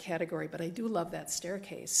latter category, but I do love that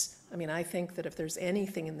staircase. I mean, I think that if there's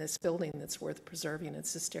anything in this building that's worth preserving,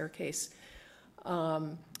 it's the staircase.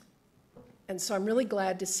 And so I'm really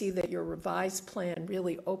glad to see that your revised plan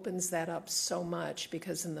really opens that up so much,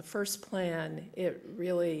 because in the first plan, it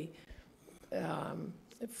really,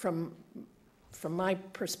 from my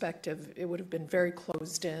perspective, it would have been very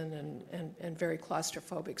closed in and very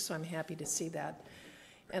claustrophobic, so I'm happy to see that.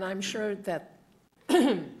 And I'm sure that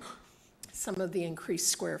some of the increased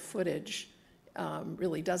square footage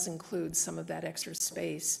really does include some of that extra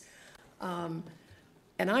space. And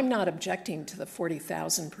I'm not objecting to the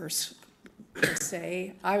 40,000 per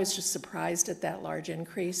se. I was just surprised at that large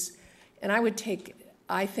increase. And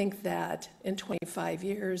I think that in 25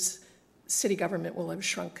 years, city government will have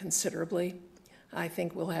shrunk considerably. I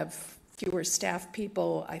think we'll have fewer staff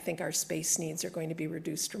people. I think our space needs are going to be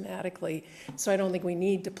reduced dramatically. So I don't think we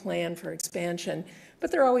need to plan for expansion.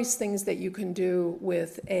 But there are always things that you can do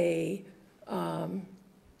with we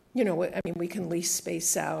can lease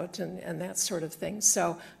space out and that sort of thing.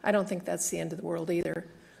 So I don't think that's the end of the world either.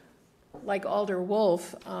 Like Alder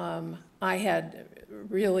Wolf, I had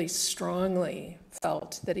really strongly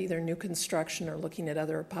felt that either new construction or looking at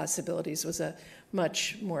other possibilities was a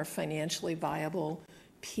much more financially viable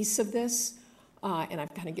piece of this, and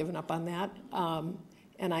I've kind of given up on that.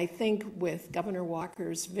 And I think with Governor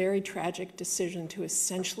Walker's very tragic decision to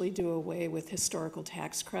essentially do away with historical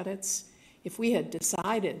tax credits, if we had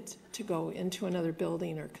decided to go into another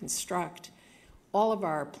building or construct, all of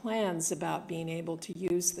our plans about being able to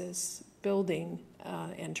use this building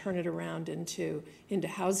and turn it around into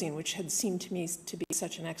housing, which had seemed to me to be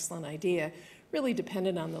such an excellent idea, really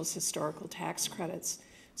depended on those historical tax credits.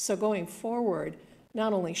 So going forward,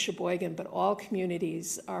 not only Sheboygan, but all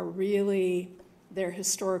communities are really, their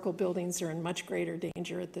historical buildings are in much greater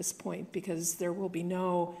danger at this point because there will be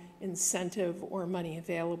no incentive or money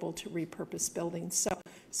available to repurpose buildings.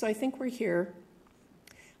 So I think we're here.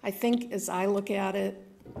 I think as I look at it,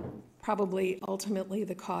 probably ultimately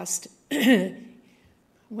the cost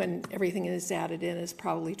when everything is added in is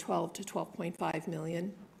probably 12 to 12.5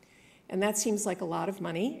 million. And that seems like a lot of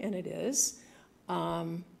money, and it is.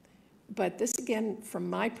 But this, again, from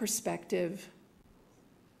my perspective,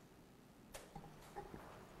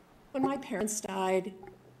 when my parents died,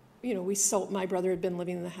 you know, we sold, my brother had been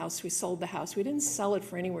living in the house, we sold the house. We didn't sell it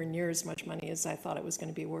for anywhere near as much money as I thought it was going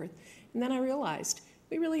to be worth. And then I realized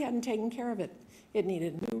we really hadn't taken care of it. It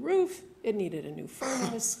needed a new roof, it needed a new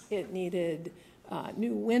furnace, it needed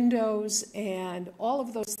new windows, and all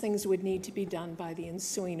of those things would need to be done by the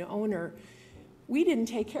ensuing owner. We didn't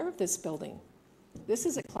take care of this building. This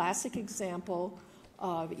is a classic example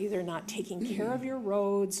of either not taking care of your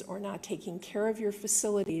roads or not taking care of your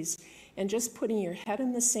facilities and just putting your head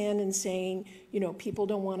in the sand and saying, you know, people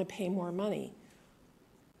don't want to pay more money.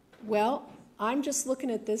 Well, I'm just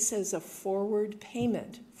looking at this as a forward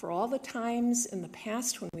payment for all the times in the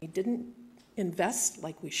past when we didn't invest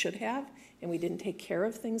like we should have and we didn't take care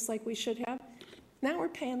of things like we should have. Now we're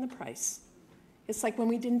paying the price. It's like when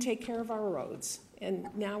we didn't take care of our roads, and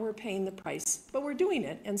now we're paying the price, but we're doing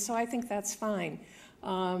it, and so I think that's fine.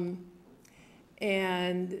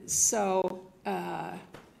 And so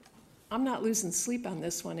I'm not losing sleep on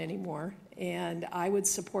this one anymore, and I would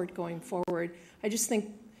support going forward. I just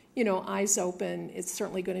think, you know, eyes open, it's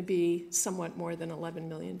certainly going to be somewhat more than $11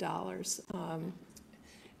 million,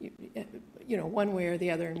 you know, one way or the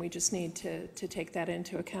other, and we just need to take that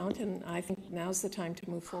into account, and I think now's the time to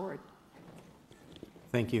move forward.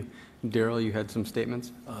 Thank you. Daryl, you had some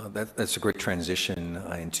statements? That's a great transition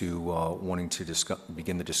into wanting to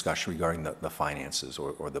begin the discussion regarding the finances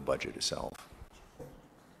or the budget itself.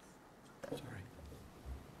 Sorry.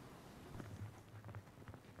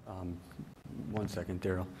 1 second,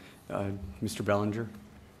 Daryl. Mr. Bellinger?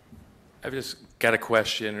 I've just got a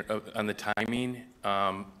question on the timing,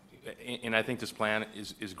 and I think this plan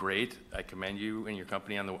is great. I commend you and your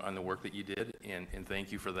company on the work that you did, and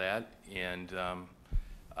thank you for that. And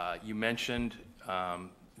you mentioned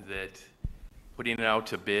that putting it out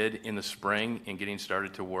to bid in the spring and getting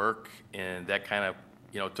started to work, and that kind of,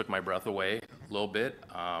 you know, took my breath away a little bit.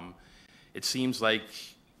 It seems like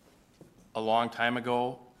a long time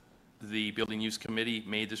ago, the Building Use Committee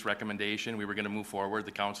made this recommendation. We were going to move forward.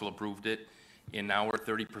 The council approved it, and now we're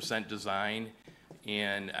 30% design.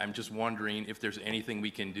 And I'm just wondering if there's anything we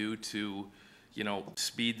can do to, you know,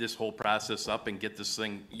 speed this whole process up and get this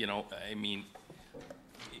thing, you know, I mean,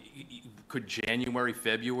 could January,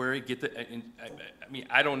 February get the, I mean,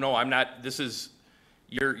 I don't know. I'm not, this is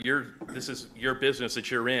your business that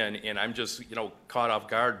you're in, and I'm just, you know, caught off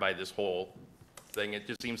guard by this whole thing. It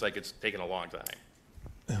just seems like it's taken a long time.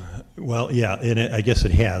 Well, yeah, and I guess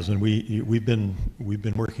it has, and we've been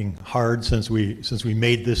working hard since we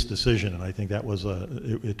made this decision, and I think that was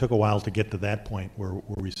it took a while to get to that point where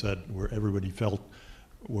we said, where everybody felt,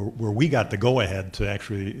 where we got the go ahead to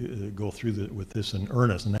actually go through with this in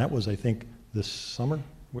earnest, and that was, I think, this summer.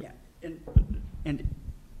 Yeah, and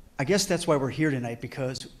I guess that's why we're here tonight,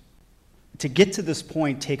 because to get to this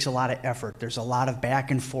point takes a lot of effort. There's a lot of back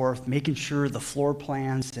and forth, making sure the floor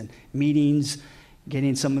plans and meetings,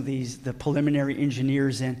 getting some of the preliminary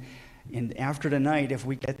engineers in. And after tonight, if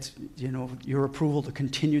we get, you know, your approval to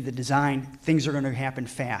continue the design, things are going to happen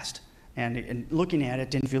fast. And looking at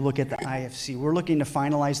it, and if you look at the IFC, we're looking to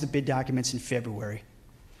finalize the bid documents in February.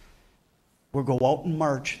 We'll go out in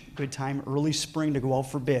March, good time, early spring to go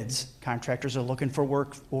out for bids. Contractors are looking for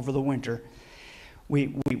work over the winter.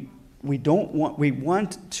 We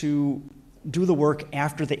want to do the work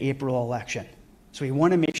after the April election. So we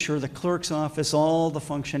want to make sure the clerk's office, all the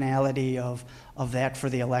functionality of that for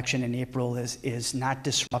the election in April is not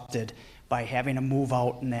disrupted by having to move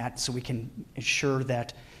out and that, so we can ensure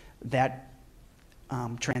that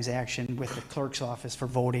transaction with the clerk's office for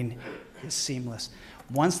voting is seamless.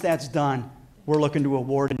 Once that's done, we're looking to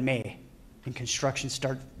award in May, and construction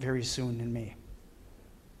start very soon in May.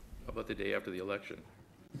 How about the day after the election?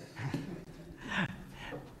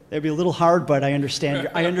 That'd be a little hard, but I understand.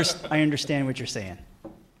 I understand what you're saying.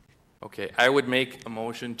 Okay, I would make a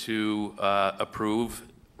motion to approve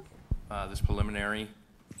this preliminary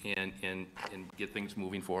and get things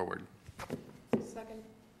moving forward. Second.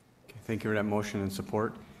 Okay, thank you for that motion and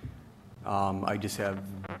support. I just have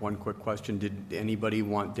one quick question. Did anybody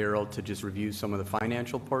want Daryl to just review some of the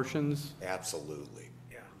financial portions? Absolutely.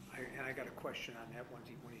 Yeah, and I got a question on that when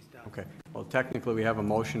he's done. Okay, well, technically, we have a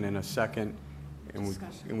motion and a second,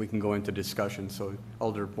 and we can go into discussion. So,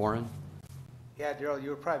 Alder Boren? Yeah, Daryl, you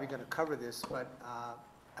were probably going to cover this, but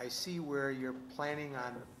I see where you're planning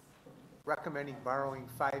on recommending borrowing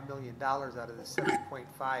 $5 million out of the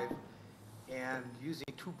 7.5 and using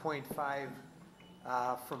 2.5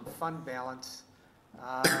 from fund balance.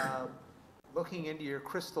 Looking into your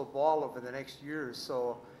crystal ball over the next year or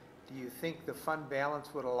so, do you think the fund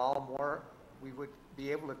balance would allow more, we would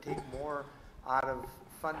be able to take more out of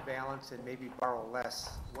fund balance and maybe borrow less?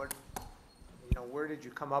 What, where did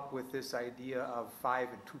you come up with this idea of 5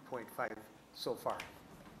 and 2.5 so far?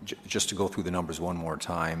 Just to go through the numbers one more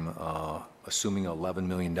time, assuming an $11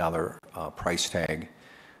 million price tag,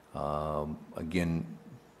 again,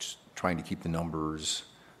 just trying to keep the numbers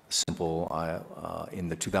simple. In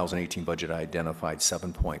the 2018 budget, I identified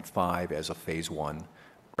 7.5 as a phase one,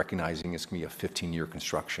 recognizing it's going to be a 15-year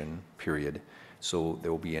construction period. So there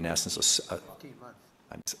will be, in essence, 15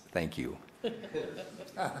 months. Thank you.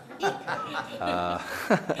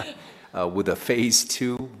 With a phase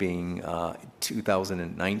two being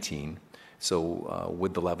 2019, so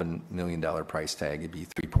with the $11 million price tag, it'd be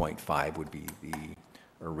 3.5 would be the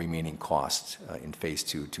remaining cost in phase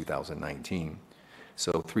two, 2019.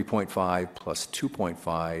 So 3.5 plus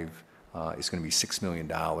 2.5 is going to be $6 million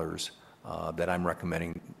that I'm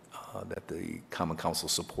recommending that the Common Council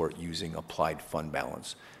support using applied fund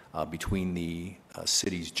balance between the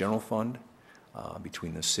city's general fund,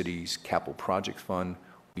 between the city's capital project fund.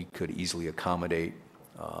 We could easily accommodate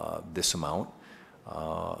this amount.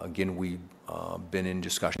 Again, we've been in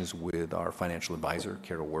discussions with our financial advisor,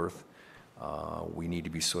 Carol Worth. We need to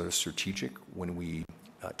be sort of strategic when we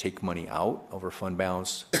take money out of our fund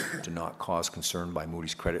balance to not cause concern by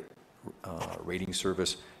Moody's credit rating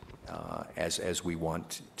service, as we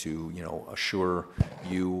want to, assure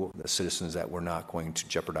you, the citizens, that we're not going to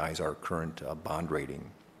jeopardize our current bond rating.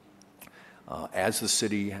 As the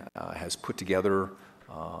city has put together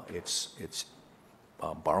its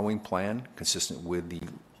borrowing plan consistent with the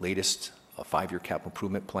latest five-year capital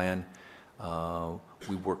improvement plan,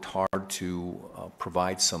 we worked hard to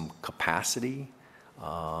provide some capacity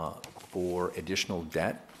for additional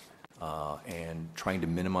debt and trying to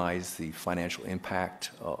minimize the financial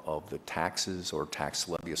impact of the taxes or tax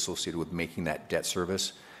levy associated with making that debt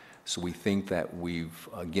service. So we think that we've,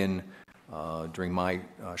 again, during my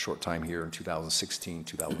short time here in 2016,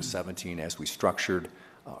 2017, as we structured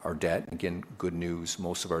our debt, again, good news,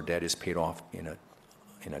 most of our debt is paid off in a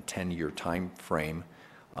 10-year time frame.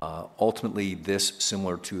 Ultimately, this,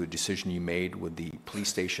 similar to a decision you made with the police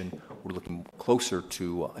station, we're looking closer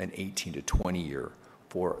to an 18 to 20 year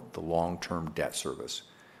for the long-term debt service.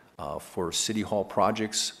 For City Hall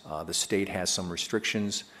projects, the state has some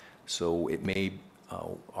restrictions, so it may,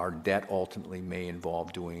 our debt ultimately may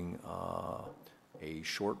involve doing a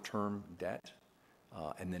short-term debt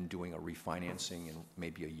and then doing a refinancing in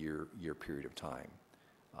maybe a year period of time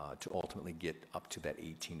to ultimately get up to that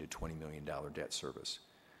 $18 to $20 million debt service.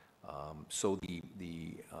 So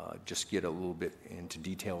just get a little bit into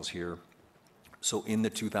details here. So in the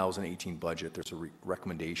 2018 budget, there's a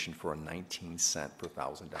recommendation for a 19-cent per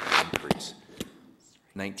 $1,000 increase.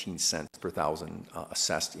 19 cents per thousand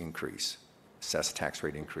assessed tax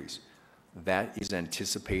rate increase. That is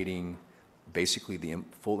anticipating basically the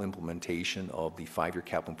full implementation of the five-year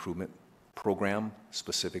capital improvement program,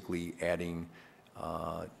 specifically adding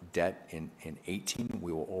debt in 18.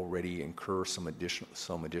 We will already incur some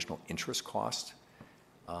additional interest cost.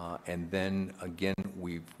 And then again,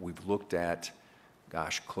 we've looked at,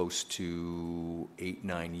 close to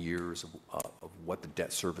 8-9 years of what the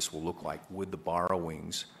debt service will look like with the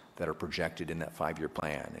borrowings that are projected in that five-year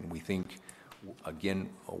plan. And we think, again,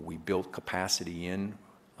 we built capacity in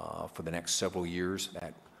for the next several years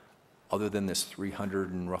that, other than this roughly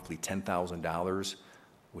 $10,000,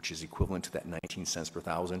 which is equivalent to that 19 cents per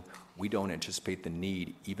thousand, we don't anticipate the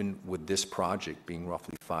need, even with this project being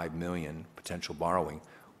roughly $5 million potential borrowing,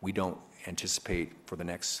 we don't anticipate for the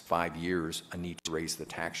next 5 years a need to raise the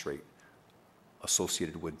tax rate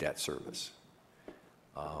associated with debt service.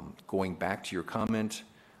 Going back to your comment,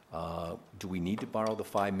 do we need to borrow the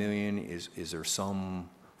 $5 million? Is there some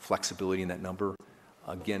flexibility in that number?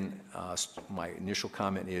 Again, my initial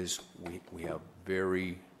comment is we have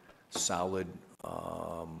very solid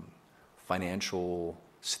financial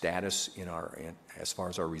status as far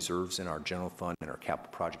as our reserves in our general fund and our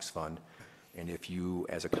capital projects fund. And if you,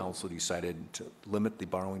 as a council, decided to limit the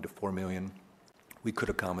borrowing to $4 million, we could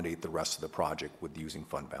accommodate the rest of the project with using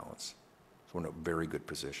fund balance. So we're in a very good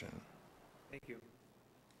position. Thank you.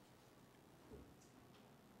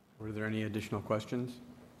 Were there any additional questions?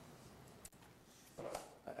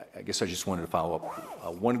 I guess I just wanted to follow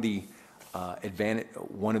up. One of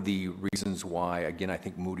the reasons why, again, I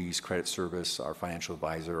think Moody's Credit Service, our financial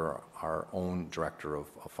advisor, our own director of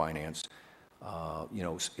finance,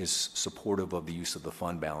 is supportive of the use of the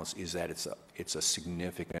fund balance, is that it's a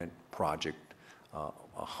significant project, a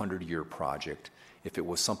 100-year project. If it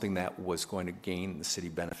was something that was going to gain the city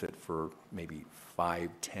benefit for maybe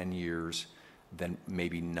 5-10 years, then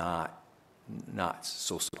maybe not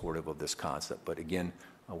so supportive of this concept. But again,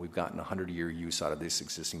 we've gotten a 100-year use out of this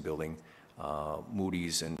existing building.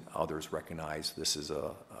 Moody's and others recognize this is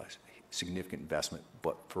a significant investment,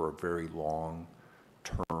 but for a very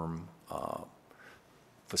long-term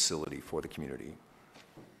facility for the community.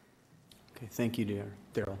 Okay, thank you,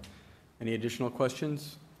 Daryl. Any additional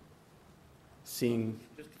questions? Seeing,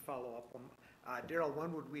 Just to follow up, Daryl,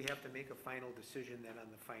 when would we have to make a final decision then on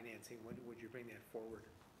the financing? When would you bring that forward?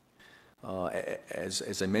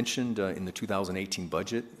 As I mentioned in the 2018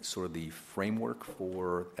 budget, sort of the framework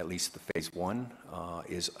for at least the phase one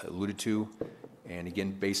is alluded to. And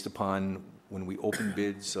again, based upon when we open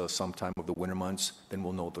bids sometime over the winter months, then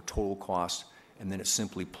we'll know the total cost. And then it's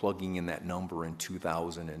simply plugging in that number in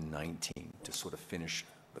 2019 to sort of finish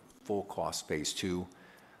the full cost phase two.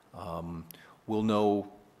 We'll know,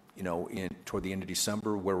 toward the end of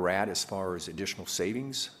December where we're at as far as additional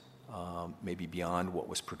savings. Maybe beyond what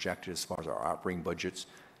was projected as far as our operating budgets,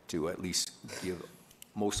 to at least give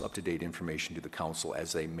most up-to-date information to the council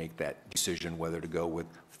as they make that decision whether to go with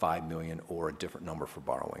 $5 million or a different number for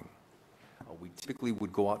borrowing. We typically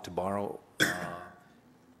would go out to borrow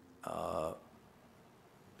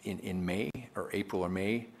in May or April or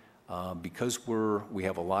May. Because we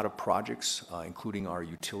have a lot of projects, including our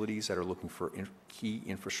utilities that are looking for key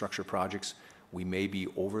infrastructure projects, we may be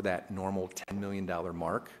over that normal $10 million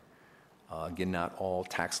mark. Again, not all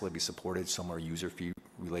tax levy supported, some are user fee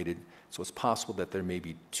related. So it's possible that there may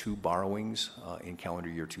be 2 borrowings in calendar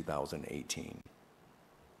year 2018.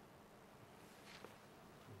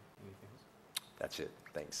 That's it.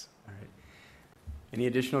 Thanks. all right. Any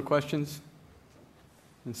additional questions?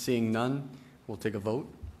 And seeing none, we'll take a vote.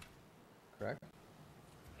 Correct?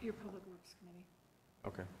 Your Public Works Committee.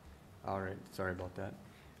 Okay. All right. Sorry about that.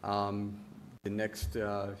 The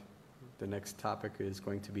next topic is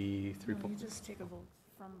going to be No, you just take a vote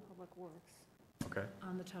from Public Works Okay.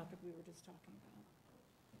 on the topic we were just talking about.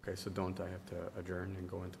 Okay, so don't I have to adjourn and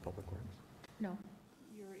go into Public Works? No,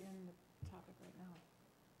 you're in the topic right now.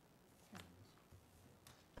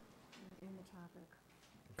 You're in the topic.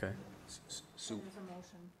 Okay. So There's a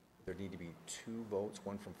motion. there need to be 2 votes,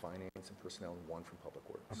 one from finance and personnel and one from public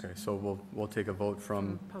works. Okay, so we'll take a vote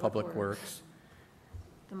from From Public Public Works.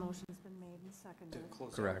 The motion's been made and seconded.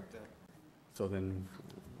 Correct. So then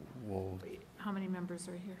we'll, Wait, how many members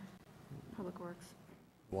are here? Public Works?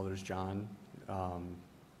 well, there's John. There's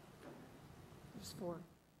 4.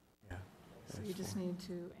 Yeah. So you just need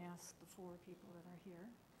to ask the 4 people that are here.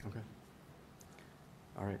 Okay.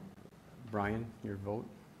 All right. Brian, your vote,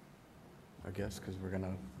 I guess, because we're going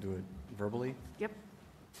to do it verbally. Yep.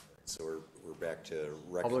 So we're back to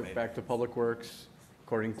recommend. Back to Public Works,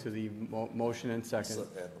 according to the motion and second. And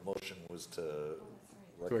the motion was to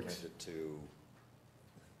recommend it to.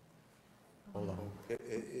 Hold on.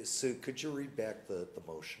 Sue, could you read back the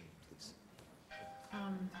motion, please?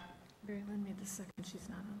 Mary Lynn made the second, she's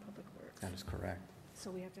not on Public Works. That is correct. So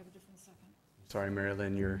we have to have a different second. Sorry, Mary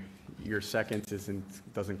Lynn, your second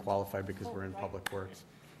doesn't qualify because we're in right. Public Works.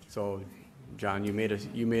 So, John, you made a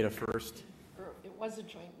first. It was a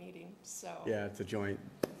joint meeting, so. Yeah, it's a joint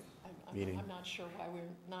meeting. I'm not sure why we're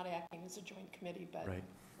not acting as a joint committee, but Right.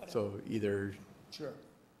 whatever. So either, Sure.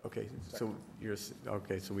 okay, so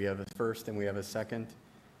so we have a first and we have a second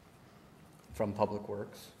from Public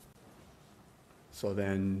Works. So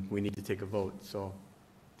then we need to take a vote. So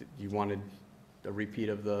you wanted a repeat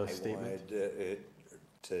of the statement? I wanted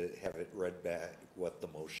to have it read back what the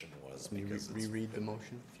motion was. Can you because it's reread the been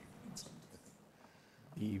motion? a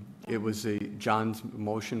few months. It was John's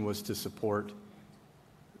motion was to support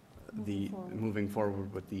moving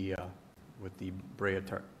forward with the Bray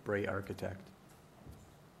Architect.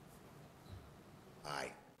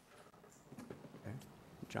 Aye. Okay.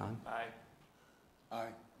 John? Aye.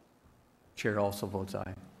 Aye. Chair also votes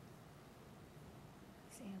aye.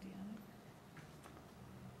 Is Andy on it?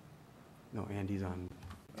 No, Andy's on.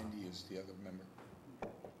 Andy is the other member.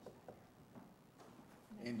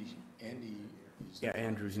 Andy is. Yeah,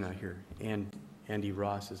 Andrew's not here. And Andy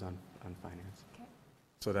Ross is on finance. Okay.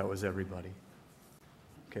 So that was everybody.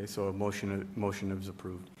 Okay, so a motion is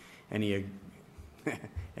approved. Any,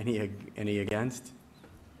 any against?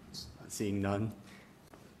 Seeing none?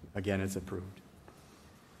 Again, it's approved.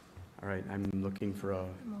 All right, I'm looking for a,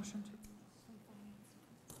 Motion to.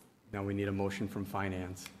 now we need a motion from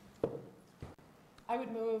finance. I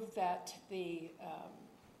would move that the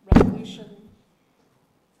resolution,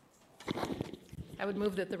 I would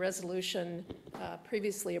move that the resolution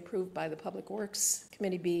previously approved by the Public Works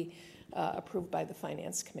Committee be approved by the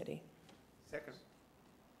Finance Committee. Second.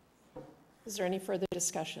 Is there any further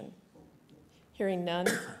discussion? Hearing none.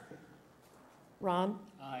 Ron?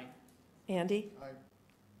 Aye. Andy? Aye.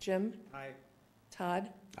 Jim? Aye. Todd?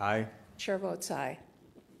 Aye. Chair votes aye.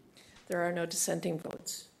 There are no dissenting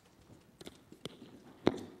votes.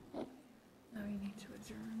 Now you need to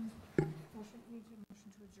adjourn. Motion, you need to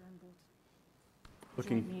motion to adjourn both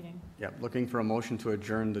Looking, joint meeting. yeah, looking for a motion to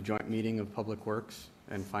adjourn the joint meeting of Public Works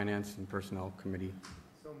and Finance and Personnel Committee.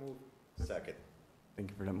 So moved. Second. Thank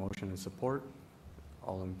you for that motion and support.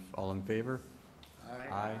 All in favor?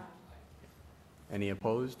 Aye. Any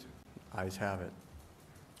opposed? Ayes have it.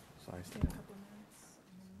 So ayes have it.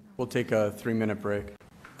 We'll take a 3-minute break.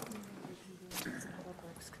 Public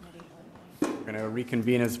Works Committee only. We're going to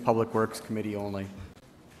reconvene as Public Works Committee only.